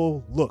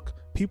Zebul, "Look,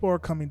 people are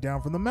coming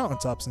down from the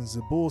mountaintops." And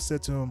Zebul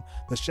said to him,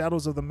 "The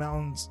shadows of the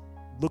mountains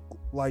look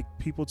like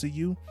people to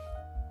you."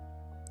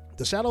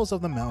 The shadows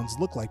of the mountains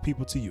look like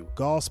people to you.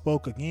 Gaal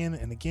spoke again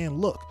and again,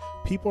 "Look,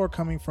 people are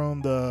coming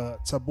from the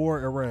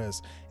Tabor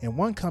Erez, and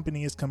one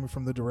company is coming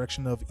from the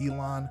direction of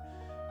Elon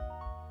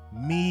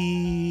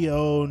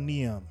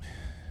Meoneim.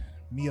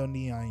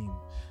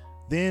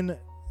 Then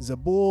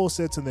Zebul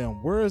said to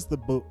them, Where's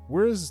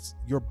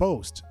your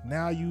boast?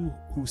 Now you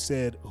who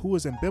said, who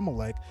is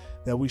Abimelech,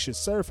 that we should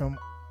serve him?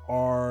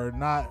 Are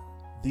not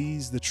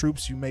these the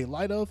troops you made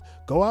light of?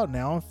 Go out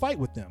now and fight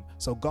with them."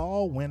 So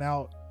Gaal went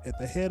out at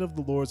the head of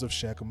the lords of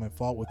Shechem and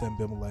fought with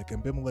Abimelech.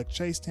 Abimelech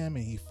chased him,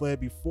 and he fled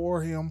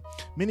before him.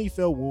 Many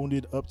fell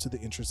wounded up to the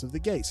entrance of the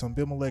gate. So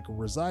Abimelech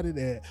resided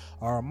at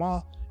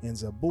Aramah, and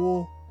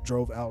Zebul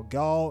drove out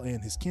Gaal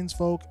and his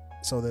kinsfolk,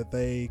 so that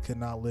they could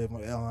not live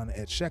on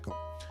at Shechem.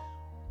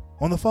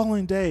 On the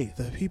following day,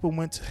 the people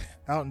went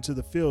out into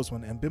the fields.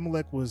 When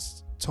Abimelech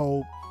was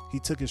told, he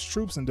took his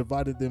troops and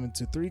divided them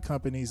into 3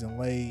 companies and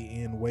lay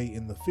in wait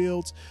in the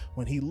fields.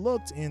 When he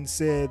looked and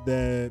said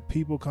that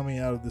people coming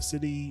out of the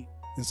city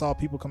and saw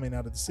people coming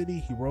out of the city,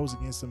 he rose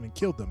against them and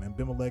killed them.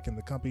 Abimelech and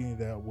the company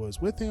that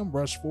was with him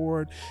rushed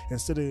forward and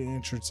stood at the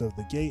entrance of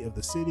the gate of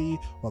the city,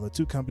 while the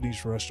 2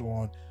 companies rushed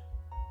on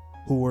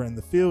who were in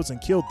the fields and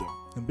killed them.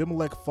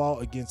 Abimelech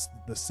fought against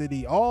the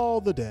city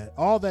all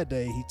that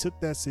day. He took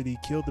that city,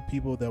 killed the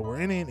people that were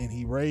in it, and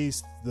he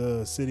razed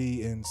the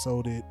city and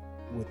sold it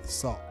with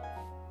salt.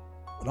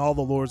 When all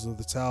the lords of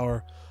the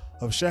tower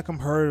of Shechem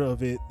heard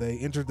of it, they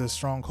entered the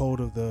stronghold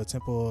of the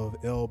temple of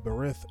El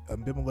Berith.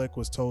 Abimelech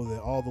was told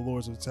that all the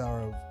lords of the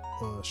tower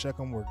of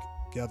Shechem were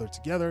gathered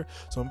together.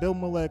 So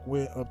Abimelech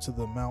went up to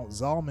the Mount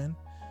Zalman,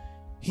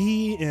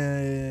 he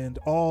and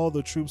all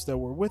the troops that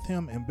were with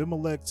him.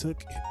 Abimelech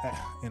took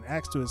an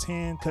axe to his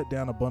hand, cut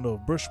down a bundle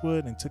of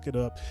brushwood, and took it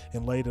up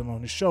and laid it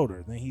on his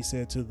shoulder. Then he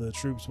said to the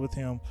troops with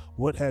him,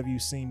 "What have you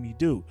seen me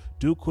do?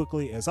 Do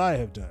quickly as I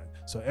have done."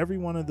 So every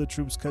one of the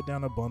troops cut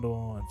down a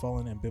bundle, and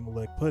falling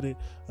Abimelech put it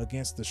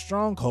against the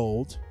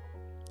stronghold,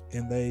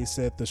 and they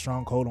set the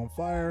stronghold on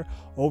fire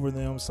over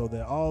them, so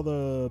that all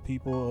the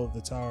people of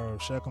the tower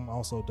of Shechem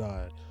also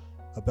died,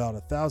 about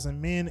 1,000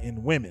 men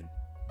and women.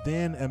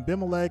 Then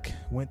Abimelech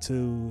went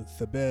to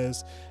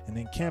Thebez and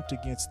encamped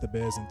against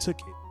Thebez and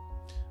took it.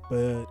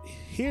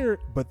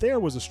 But there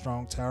was a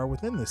strong tower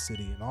within the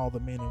city, and all the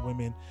men and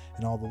women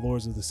and all the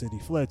lords of the city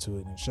fled to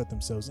it and shut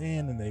themselves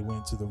in, and they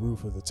went to the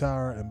roof of the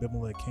tower.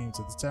 Abimelech came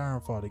to the tower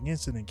and fought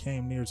against it, and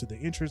came near to the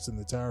entrance in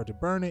the tower to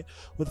burn it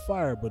with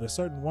fire. But a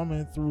certain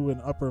woman threw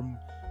an upper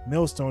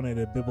millstone at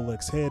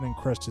Abimelech's head and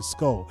crushed his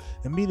skull.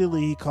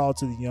 Immediately he called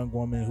to the young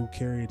woman who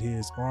carried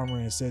his armor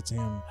and said to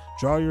him,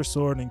 "Draw your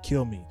sword and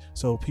kill me,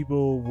 so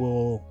people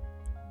will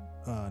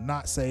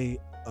not say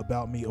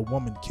about me, a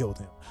woman killed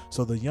him."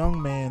 So the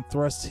young man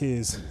thrust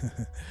him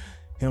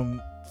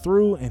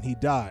through, and he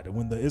died.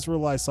 When the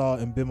Israelites saw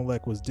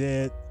Abimelech was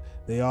dead,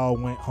 they all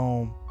went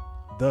home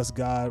Thus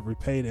God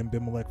repaid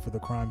Abimelech for the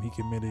crime he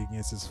committed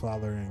against his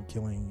father in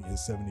killing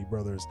his 70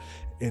 brothers.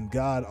 And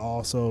God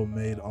also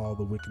made all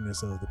the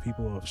wickedness of the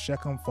people of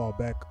Shechem fall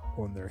back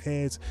on their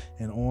heads,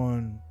 and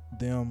on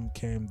them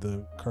came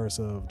the curse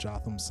of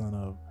Jotham, son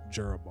of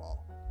Jerubbaal.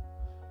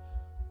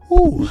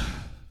 Ooh.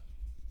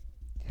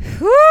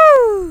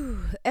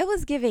 Whew. It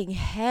was giving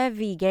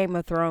heavy Game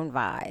of Thrones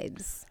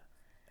vibes.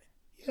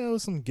 Yeah, it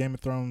was some Game of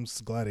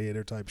Thrones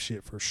gladiator type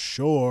shit for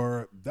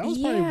sure. That was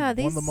probably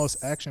one of the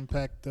most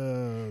action-packed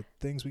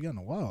things we got in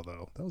a while,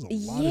 though. That was a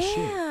lot of shit.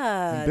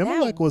 Yeah,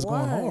 Abimelech was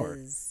going hard.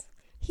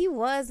 He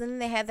was, and then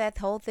they had that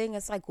whole thing.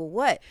 It's like, well,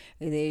 what?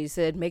 And they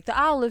said, make the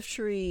olive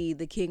tree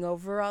the king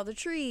over all the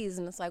trees.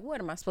 And it's like,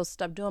 what? Am I supposed to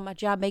stop doing my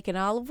job making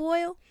olive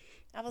oil?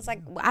 I was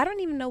like, well, I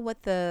don't even know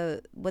what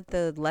the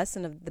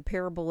lesson of the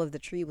parable of the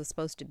tree was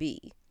supposed to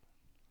be.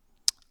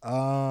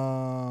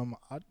 I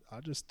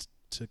just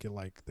took it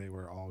like they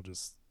were all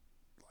just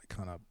like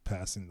kind of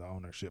passing the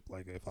ownership.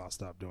 Like, if I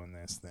stop doing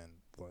this, then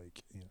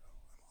like, you know,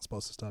 am I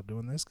supposed to stop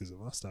doing this? Because if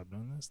I stop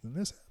doing this, then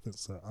this happens.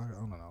 So I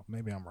don't know.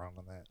 Maybe I'm wrong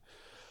on that.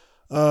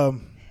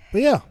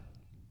 But yeah,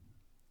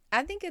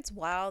 I think it's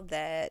wild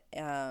that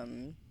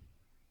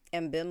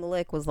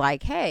Abimelech was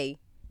like, hey,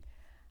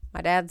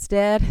 my dad's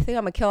dead. I think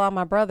I'm gonna kill all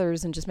my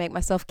brothers and just make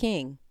myself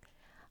king.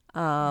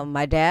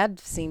 My dad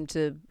seemed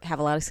to have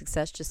a lot of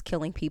success just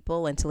killing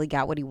people until he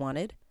got what he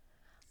wanted.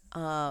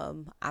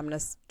 I'm gonna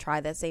try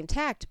that same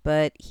tact,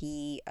 but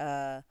he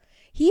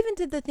even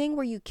did the thing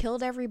where you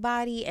killed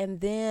everybody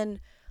and then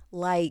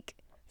like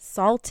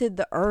salted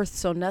the earth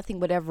so nothing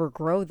would ever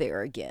grow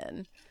there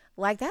again.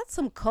 Like, that's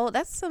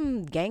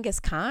some Genghis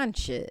Khan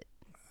shit.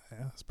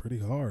 Yeah, it's pretty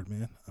hard,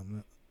 man.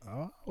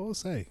 I will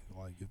say,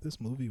 like, if this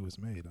movie was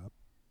made, I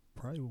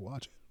probably would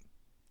watch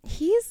it.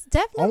 He's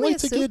definitely a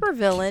super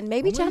villain.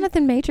 Maybe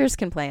Jonathan Majors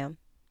can play him.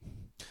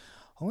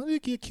 Only to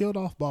get killed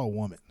off by a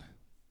woman.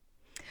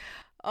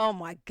 Oh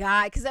my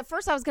God. Because at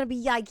first I was going to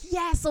be like,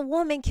 yes, a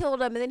woman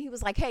killed him. And then he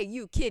was like, hey,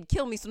 you kid,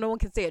 kill me so no one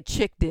can say a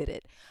chick did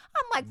it.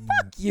 I'm like,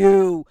 fuck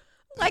you.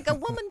 Like, a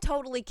woman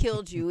totally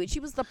killed you.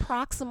 She was the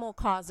proximal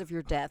cause of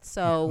your death.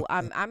 So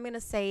I'm going to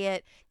say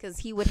it because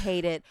he would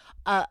hate it.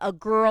 A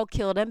girl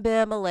killed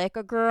Abimelech.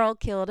 A girl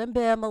killed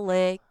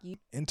Abimelech.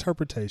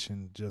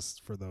 Interpretation,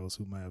 just for those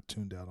who might have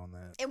tuned out on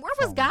that. And where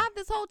was God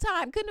this whole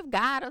time? Couldn't have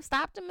God have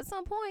stopped him at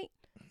some point?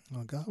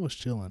 No, God was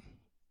chilling.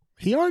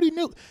 He already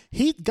knew.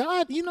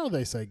 God, you know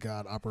they say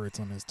God operates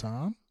on his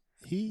time.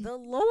 The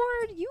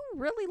Lord, you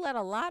really let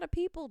a lot of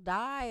people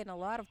die and a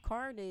lot of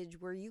carnage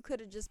where you could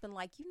have just been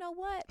like, you know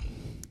what?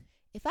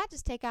 If I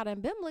just take out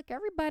Abimelech,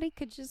 everybody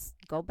could just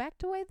go back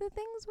to the way the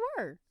things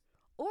were.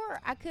 Or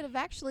I could have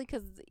actually,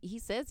 because he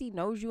says he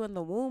knows you in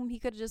the womb, he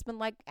could have just been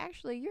like,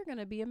 actually, you're going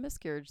to be a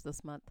miscarriage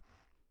this month.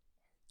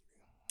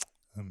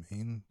 I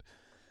mean,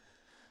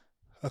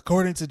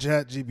 according to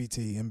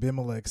ChatGPT,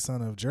 Abimelech,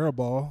 son of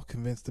Jerubbaal,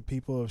 convinced the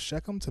people of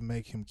Shechem to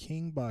make him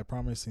king by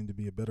promising to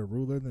be a better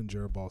ruler than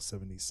Jerubbaal's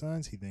 70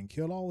 sons. He then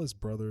killed all his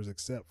brothers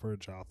except for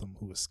Jotham,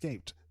 who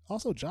escaped.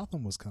 Also,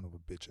 Jotham was kind of a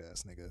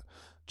bitch-ass nigga.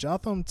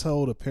 Jotham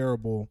told a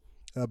parable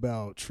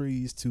about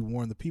trees to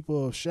warn the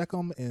people of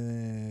Shechem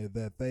and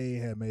that they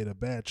had made a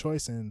bad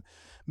choice in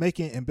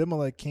making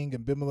Abimelech king.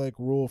 Abimelech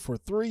ruled for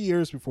 3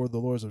 years before the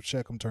lords of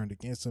Shechem turned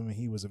against him, and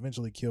he was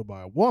eventually killed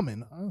by a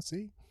woman.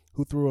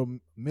 Who threw a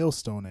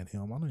millstone at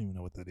him. I don't even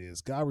know what that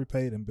is. God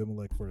repaid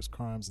Abimelech for his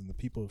crimes, and the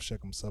people of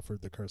Shechem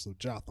suffered the curse of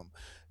Jotham.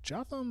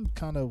 Jotham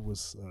kind of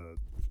was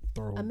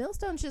thorough. A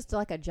millstone's just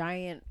like a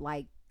giant,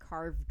 like,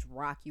 carved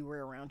rock you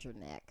wear around your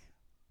neck.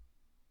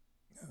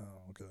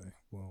 Oh, okay.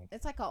 Well,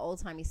 it's like an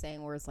old-timey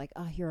saying where it's like,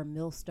 oh, you're a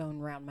millstone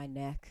around my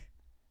neck.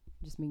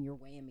 Just mean you're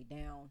weighing me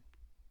down.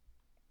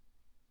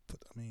 But,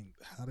 I mean,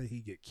 how did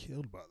he get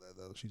killed by that,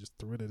 though? She just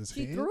threw it at his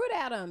head? She threw it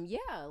at him,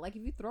 yeah. Like,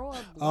 if you throw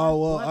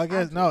a... I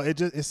guess, no, it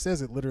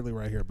says it literally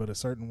right here. But a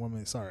certain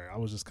woman, sorry, I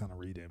was just kind of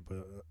reading.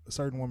 But a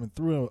certain woman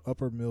threw an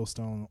upper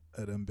millstone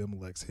at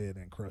Abimelech's head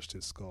and crushed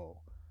his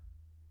skull.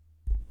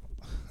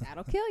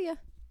 That'll kill you.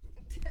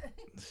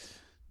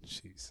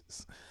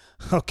 Jesus.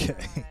 Okay.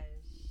 Gosh.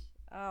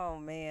 Oh,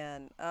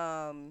 man.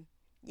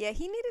 Yeah,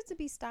 he needed to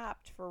be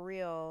stopped for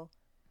real.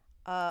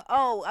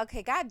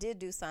 Okay. God did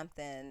do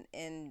something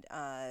in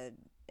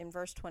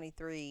verse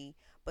 23,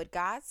 but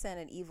God sent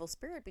an evil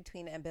spirit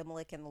between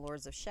Abimelech and the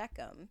lords of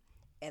Shechem,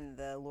 and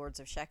the lords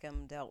of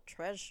Shechem dealt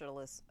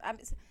treacherous.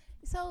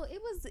 So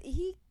it was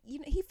he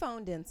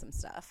phoned in some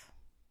stuff.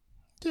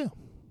 Yeah.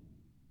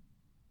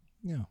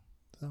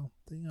 So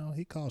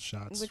he called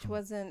shots, which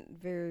wasn't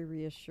very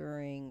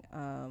reassuring.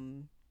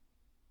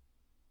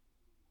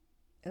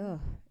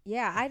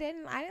 Yeah, I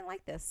didn't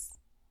like this.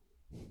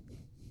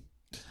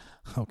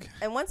 Okay.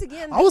 And once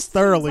again, I was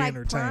thoroughly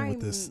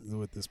entertained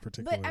with this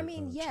particular. But I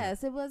mean,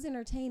 yes, it was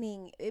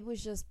entertaining. It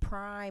was just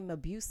prime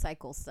abuse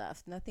cycle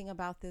stuff. Nothing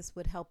about this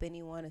would help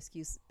anyone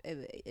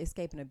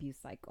escape an abuse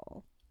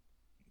cycle.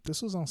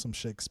 This was on some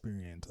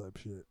Shakespearean type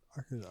shit.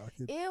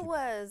 It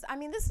was. I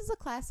mean, this is a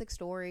classic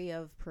story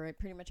of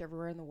pretty much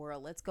everywhere in the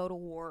world. Let's go to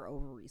war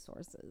over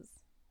resources.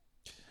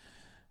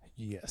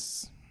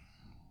 Yes.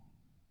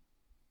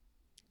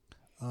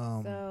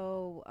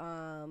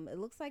 It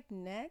looks like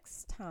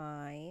next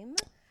time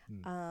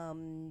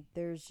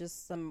there's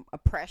just some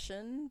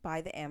oppression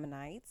by the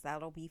Ammonites.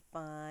 That'll be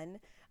fun.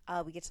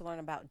 We get to learn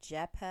about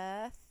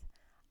Jephthah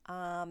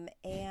and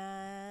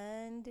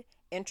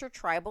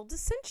intertribal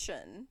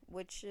dissension,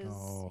 which is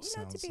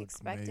to be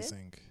expected.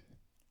 Amazing.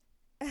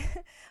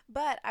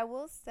 But I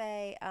will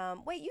say,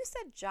 wait, you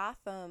said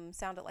Jotham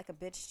sounded like a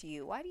bitch to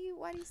you. Why do you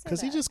say that?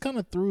 Because he just kind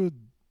of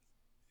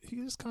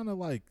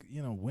like,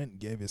 went and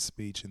gave his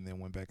speech and then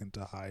went back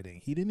into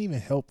hiding. He didn't even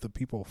help the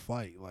people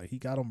fight. Like, he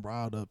got them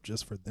riled up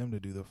just for them to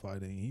do the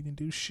fighting. He didn't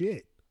do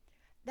shit.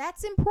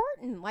 That's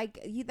important. Like,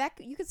 you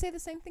could say the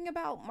same thing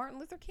about Martin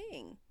Luther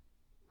King.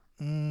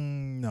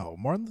 No,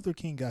 Martin Luther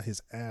King got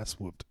his ass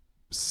whooped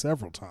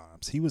several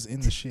times. He was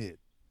in the shit.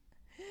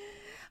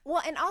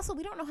 Well, and also,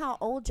 we don't know how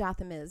old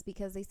Jotham is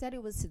because they said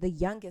it was the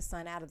youngest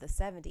son out of the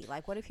 70.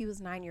 Like, what if he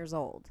was 9 years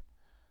old?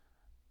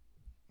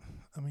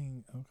 I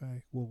mean,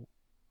 okay. Well,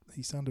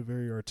 he sounded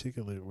very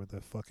articulate with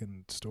that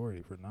fucking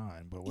story for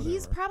 9, but whatever.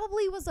 He's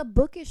probably was a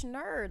bookish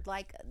nerd.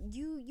 Like,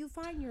 you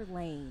find your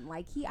lane.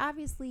 Like, he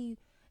obviously,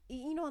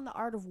 in the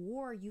art of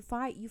war, you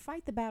fight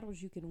the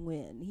battles you can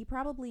win. He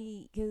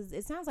probably, because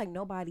it sounds like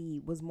nobody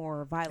was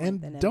more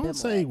violent than Abimelech. And don't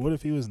say, what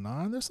if he was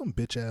 9? There's some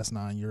bitch-ass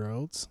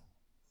 9-year-olds.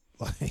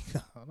 Like,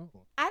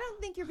 I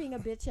don't think you're being a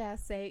bitch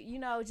ass.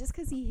 Just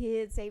because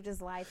he saved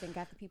his life and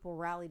got the people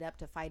rallied up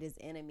to fight his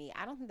enemy,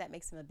 I don't think that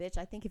makes him a bitch.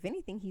 I think if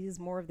anything, he is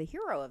more of the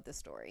hero of the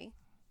story.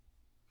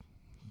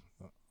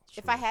 Sure.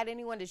 If I had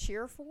anyone to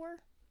cheer for,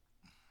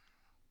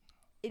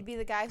 it'd be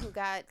the guy who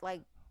got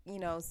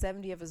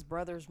 70 of his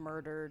brothers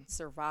murdered,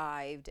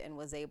 survived, and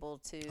was able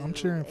to. I'm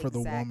cheering for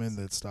the woman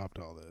that stopped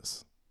all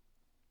this.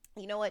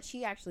 You know what?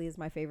 She actually is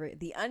my favorite.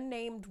 The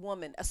unnamed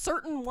woman, a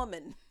certain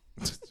woman.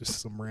 Just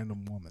some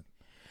random woman.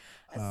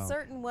 A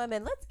certain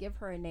woman. Let's give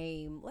her a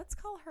name. Let's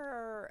call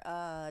her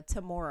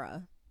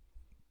Tamora.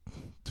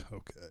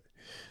 Okay.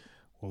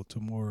 Well,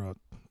 Tamora,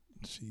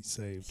 she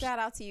saved. Shout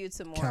out to you,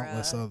 Tamora.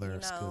 Countless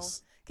others.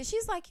 Because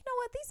she's like, you know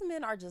what? These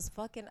men are just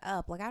fucking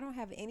up. Like, I don't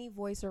have any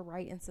voice or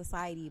right in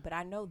society, but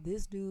I know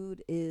this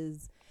dude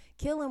is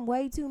killing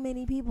way too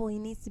many people. He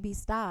needs to be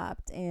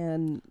stopped.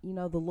 And,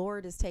 the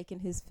Lord is taking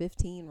his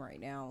 15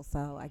 right now.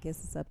 So I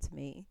guess it's up to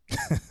me.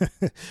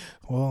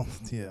 Well,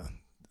 yeah.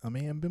 I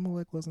mean,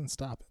 Abimelech wasn't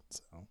stopping,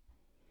 so.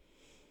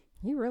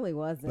 He really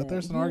wasn't. But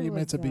there's an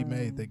argument to be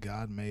made that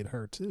God made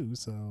her too,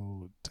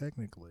 so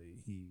technically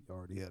he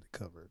already had it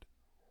covered.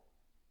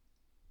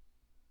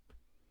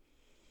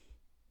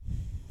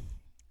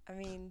 I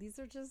mean, these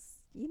are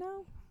just,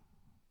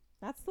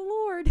 that's the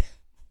Lord.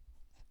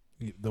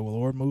 The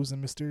Lord moves in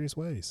mysterious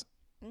ways.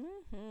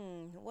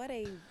 Mm-hmm. What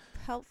a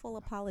helpful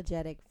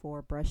apologetic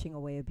for brushing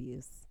away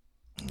abuse.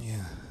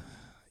 Yeah.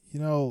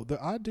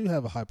 I do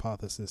have a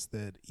hypothesis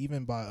that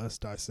even by us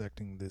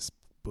dissecting this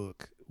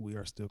book, we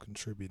are still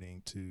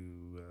contributing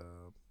to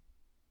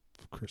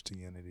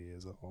Christianity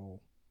as a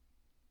whole.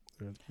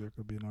 There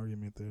could be an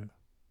argument there.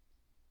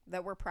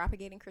 That we're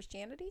propagating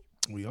Christianity?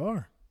 We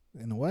are,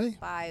 in a way.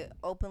 By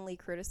openly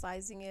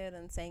criticizing it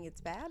and saying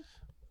it's bad?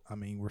 I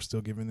mean, we're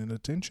still giving it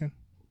attention.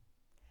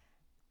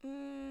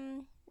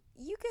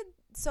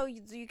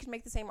 You could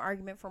make the same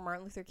argument for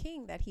Martin Luther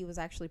King that he was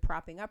actually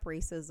propping up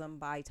racism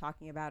by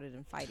talking about it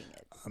and fighting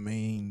it. I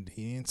mean,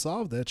 he didn't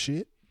solve that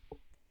shit.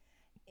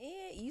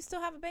 You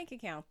still have a bank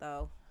account,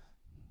 though.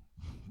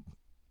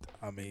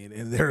 I mean,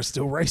 and there are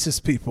still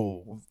racist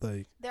people.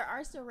 There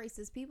are still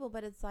racist people,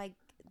 but it's like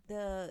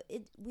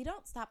we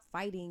don't stop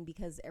fighting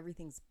because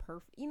everything's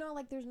perfect.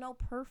 There's no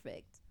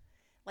perfect.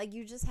 Like,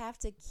 you just have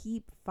to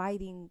keep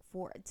fighting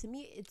for it. To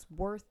me,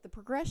 the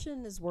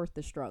progression is worth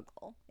the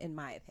struggle, in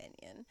my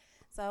opinion.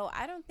 So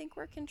I don't think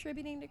we're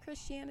contributing to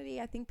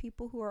Christianity. I think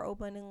people who are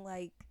open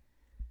and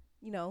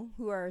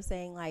who are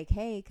saying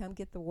hey, come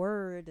get the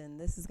word and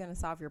this is going to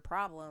solve your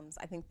problems.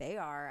 I think they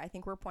are. I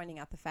think we're pointing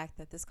out the fact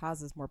that this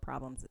causes more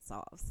problems it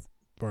solves.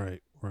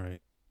 Right.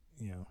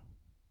 Yeah.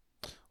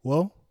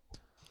 Well,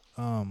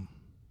 and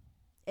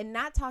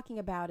not talking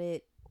about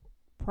it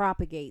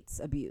propagates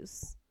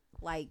abuse.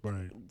 Right.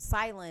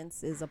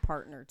 Silence is a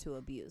partner to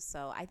abuse.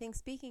 So I think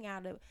speaking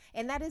out of,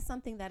 and that is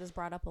something that is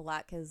brought up a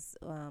lot because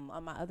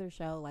on my other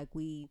show,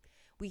 we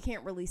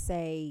can't really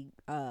say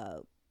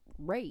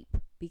rape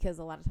because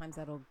a lot of times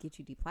that'll get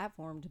you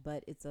deplatformed,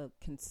 but it's a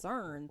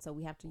concern. So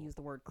we have to use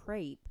the word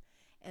crepe.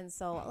 And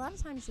so a lot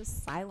of times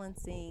just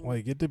silencing.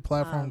 Wait, get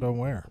deplatformed on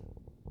where?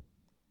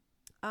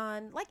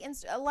 On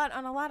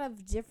a lot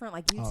of different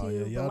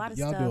YouTube, a lot of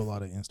stuff. Y'all do a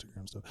lot of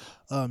Instagram stuff.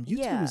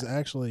 YouTube is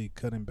actually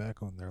cutting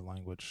back on their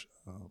language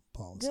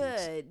policies.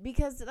 Good,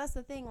 because that's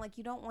the thing.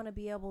 You don't want to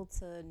be able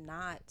to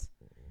not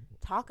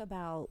talk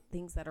about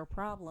things that are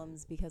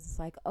problems because it's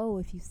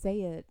if you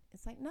say it,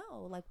 it's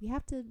no. We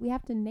have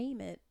to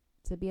name it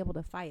to be able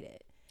to fight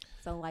it.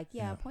 So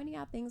pointing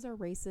out things are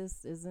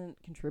racist isn't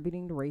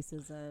contributing to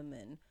racism,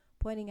 and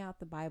pointing out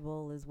the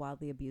Bible is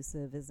wildly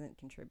abusive isn't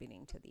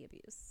contributing to the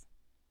abuse.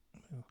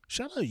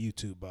 Shout out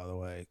YouTube, by the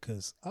way,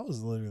 because I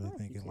was literally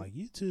thinking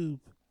YouTube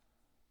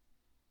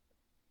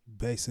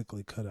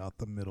basically cut out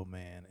the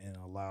middleman and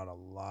allowed a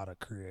lot of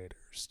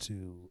creators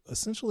to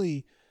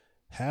essentially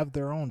have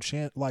their own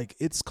channel. Like,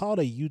 it's called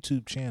a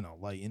YouTube channel.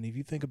 Like, and if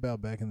you think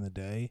about back in the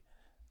day,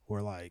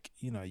 where, like,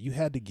 you know, you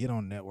had to get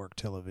on network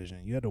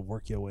television, you had to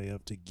work your way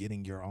up to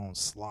getting your own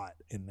slot,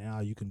 and now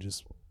you can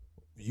just,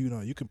 you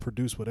know, you can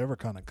produce whatever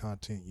kind of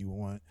content you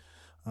want,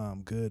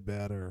 good,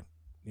 bad, or,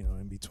 you know,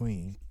 in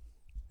between.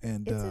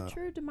 And it's a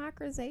true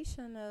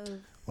democratization of,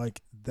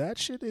 like, that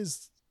shit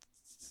is,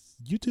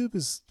 YouTube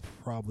is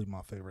probably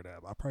my favorite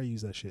app. I probably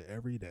use that shit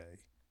every day,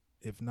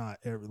 if not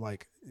every,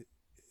 like,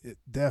 it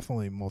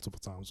definitely multiple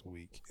times a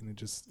week.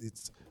 And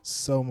it's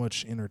so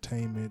much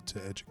entertainment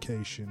to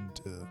education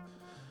to,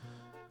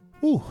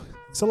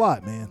 it's a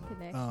lot, man.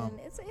 Connection.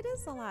 It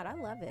is a lot. I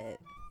love it.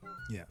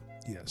 Yeah.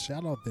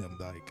 Shout out them.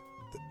 Like,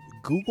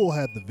 Google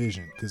had the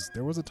vision, because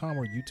there was a time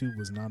where YouTube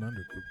was not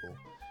under Google,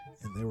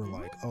 and they were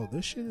like, "Oh,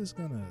 this is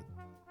gonna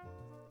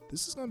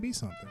be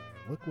something.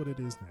 Look what it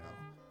is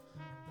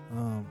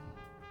now."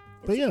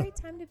 But it's a great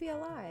time to be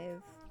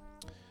alive.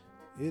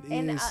 It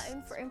and, is.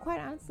 And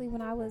quite honestly,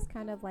 when I was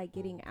kind of like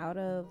getting out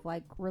of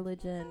like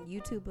religion,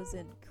 YouTube was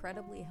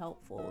incredibly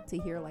helpful to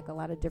hear like a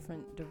lot of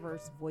different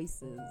diverse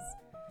voices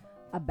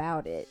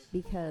about it,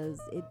 because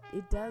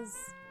it does,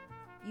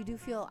 you do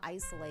feel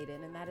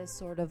isolated, and that is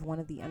sort of one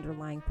of the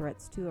underlying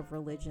threats too of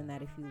religion,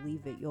 that if you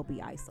leave it, you'll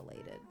be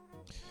isolated,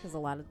 because a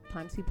lot of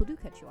times people do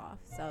cut you off.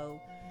 So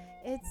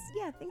it's,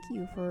 thank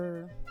you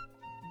for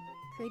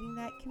creating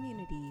that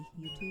community,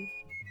 YouTube.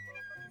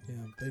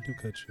 Yeah, they do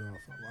cut you off.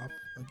 I've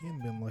again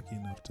been lucky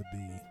enough to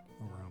be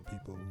around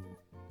people who,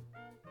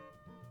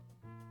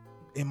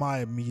 in my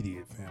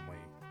immediate family,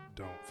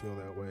 don't feel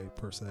that way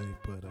per se,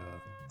 but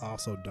I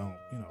also don't,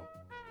 you know,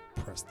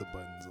 press the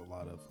buttons a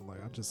lot of, like,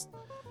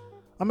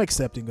 I'm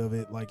accepting of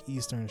it. Like,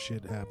 Easter and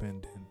shit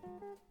happened,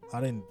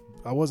 and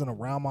I wasn't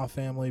around my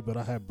family, but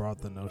I had brought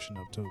the notion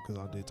up too, because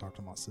I did talk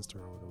to my sister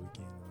over the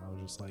weekend, and I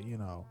was just like, you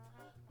know,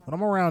 when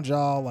I'm around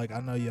y'all, like, I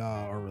know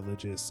y'all are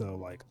religious, so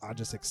like, I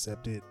just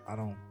accept it. I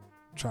don't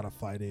try to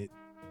fight it.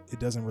 It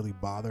doesn't really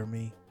bother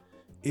me.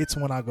 It's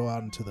when I go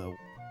out into the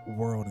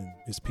world and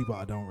it's people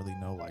I don't really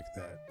know like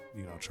that,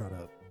 you know, try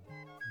to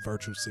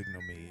virtue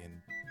signal me and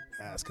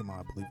ask him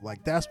I believe.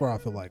 Like, that's where I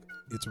feel like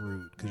it's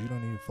rude, because you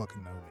don't even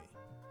fucking know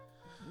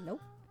me.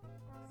 Nope.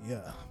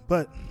 Yeah,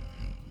 but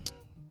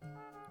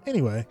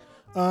anyway,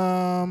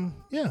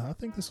 I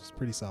think this was a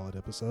pretty solid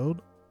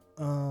episode.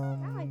 I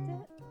liked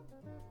it.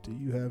 Do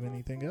you have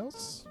anything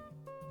else?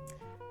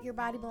 Your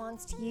body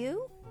belongs to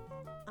you.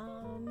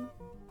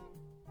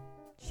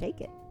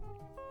 Shake it.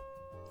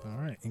 All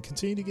right, and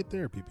continue to get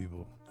therapy,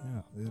 people.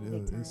 Yeah,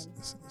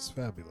 it's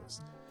fabulous.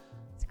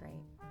 It's great.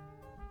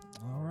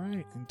 All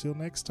right, until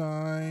next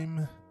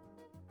time.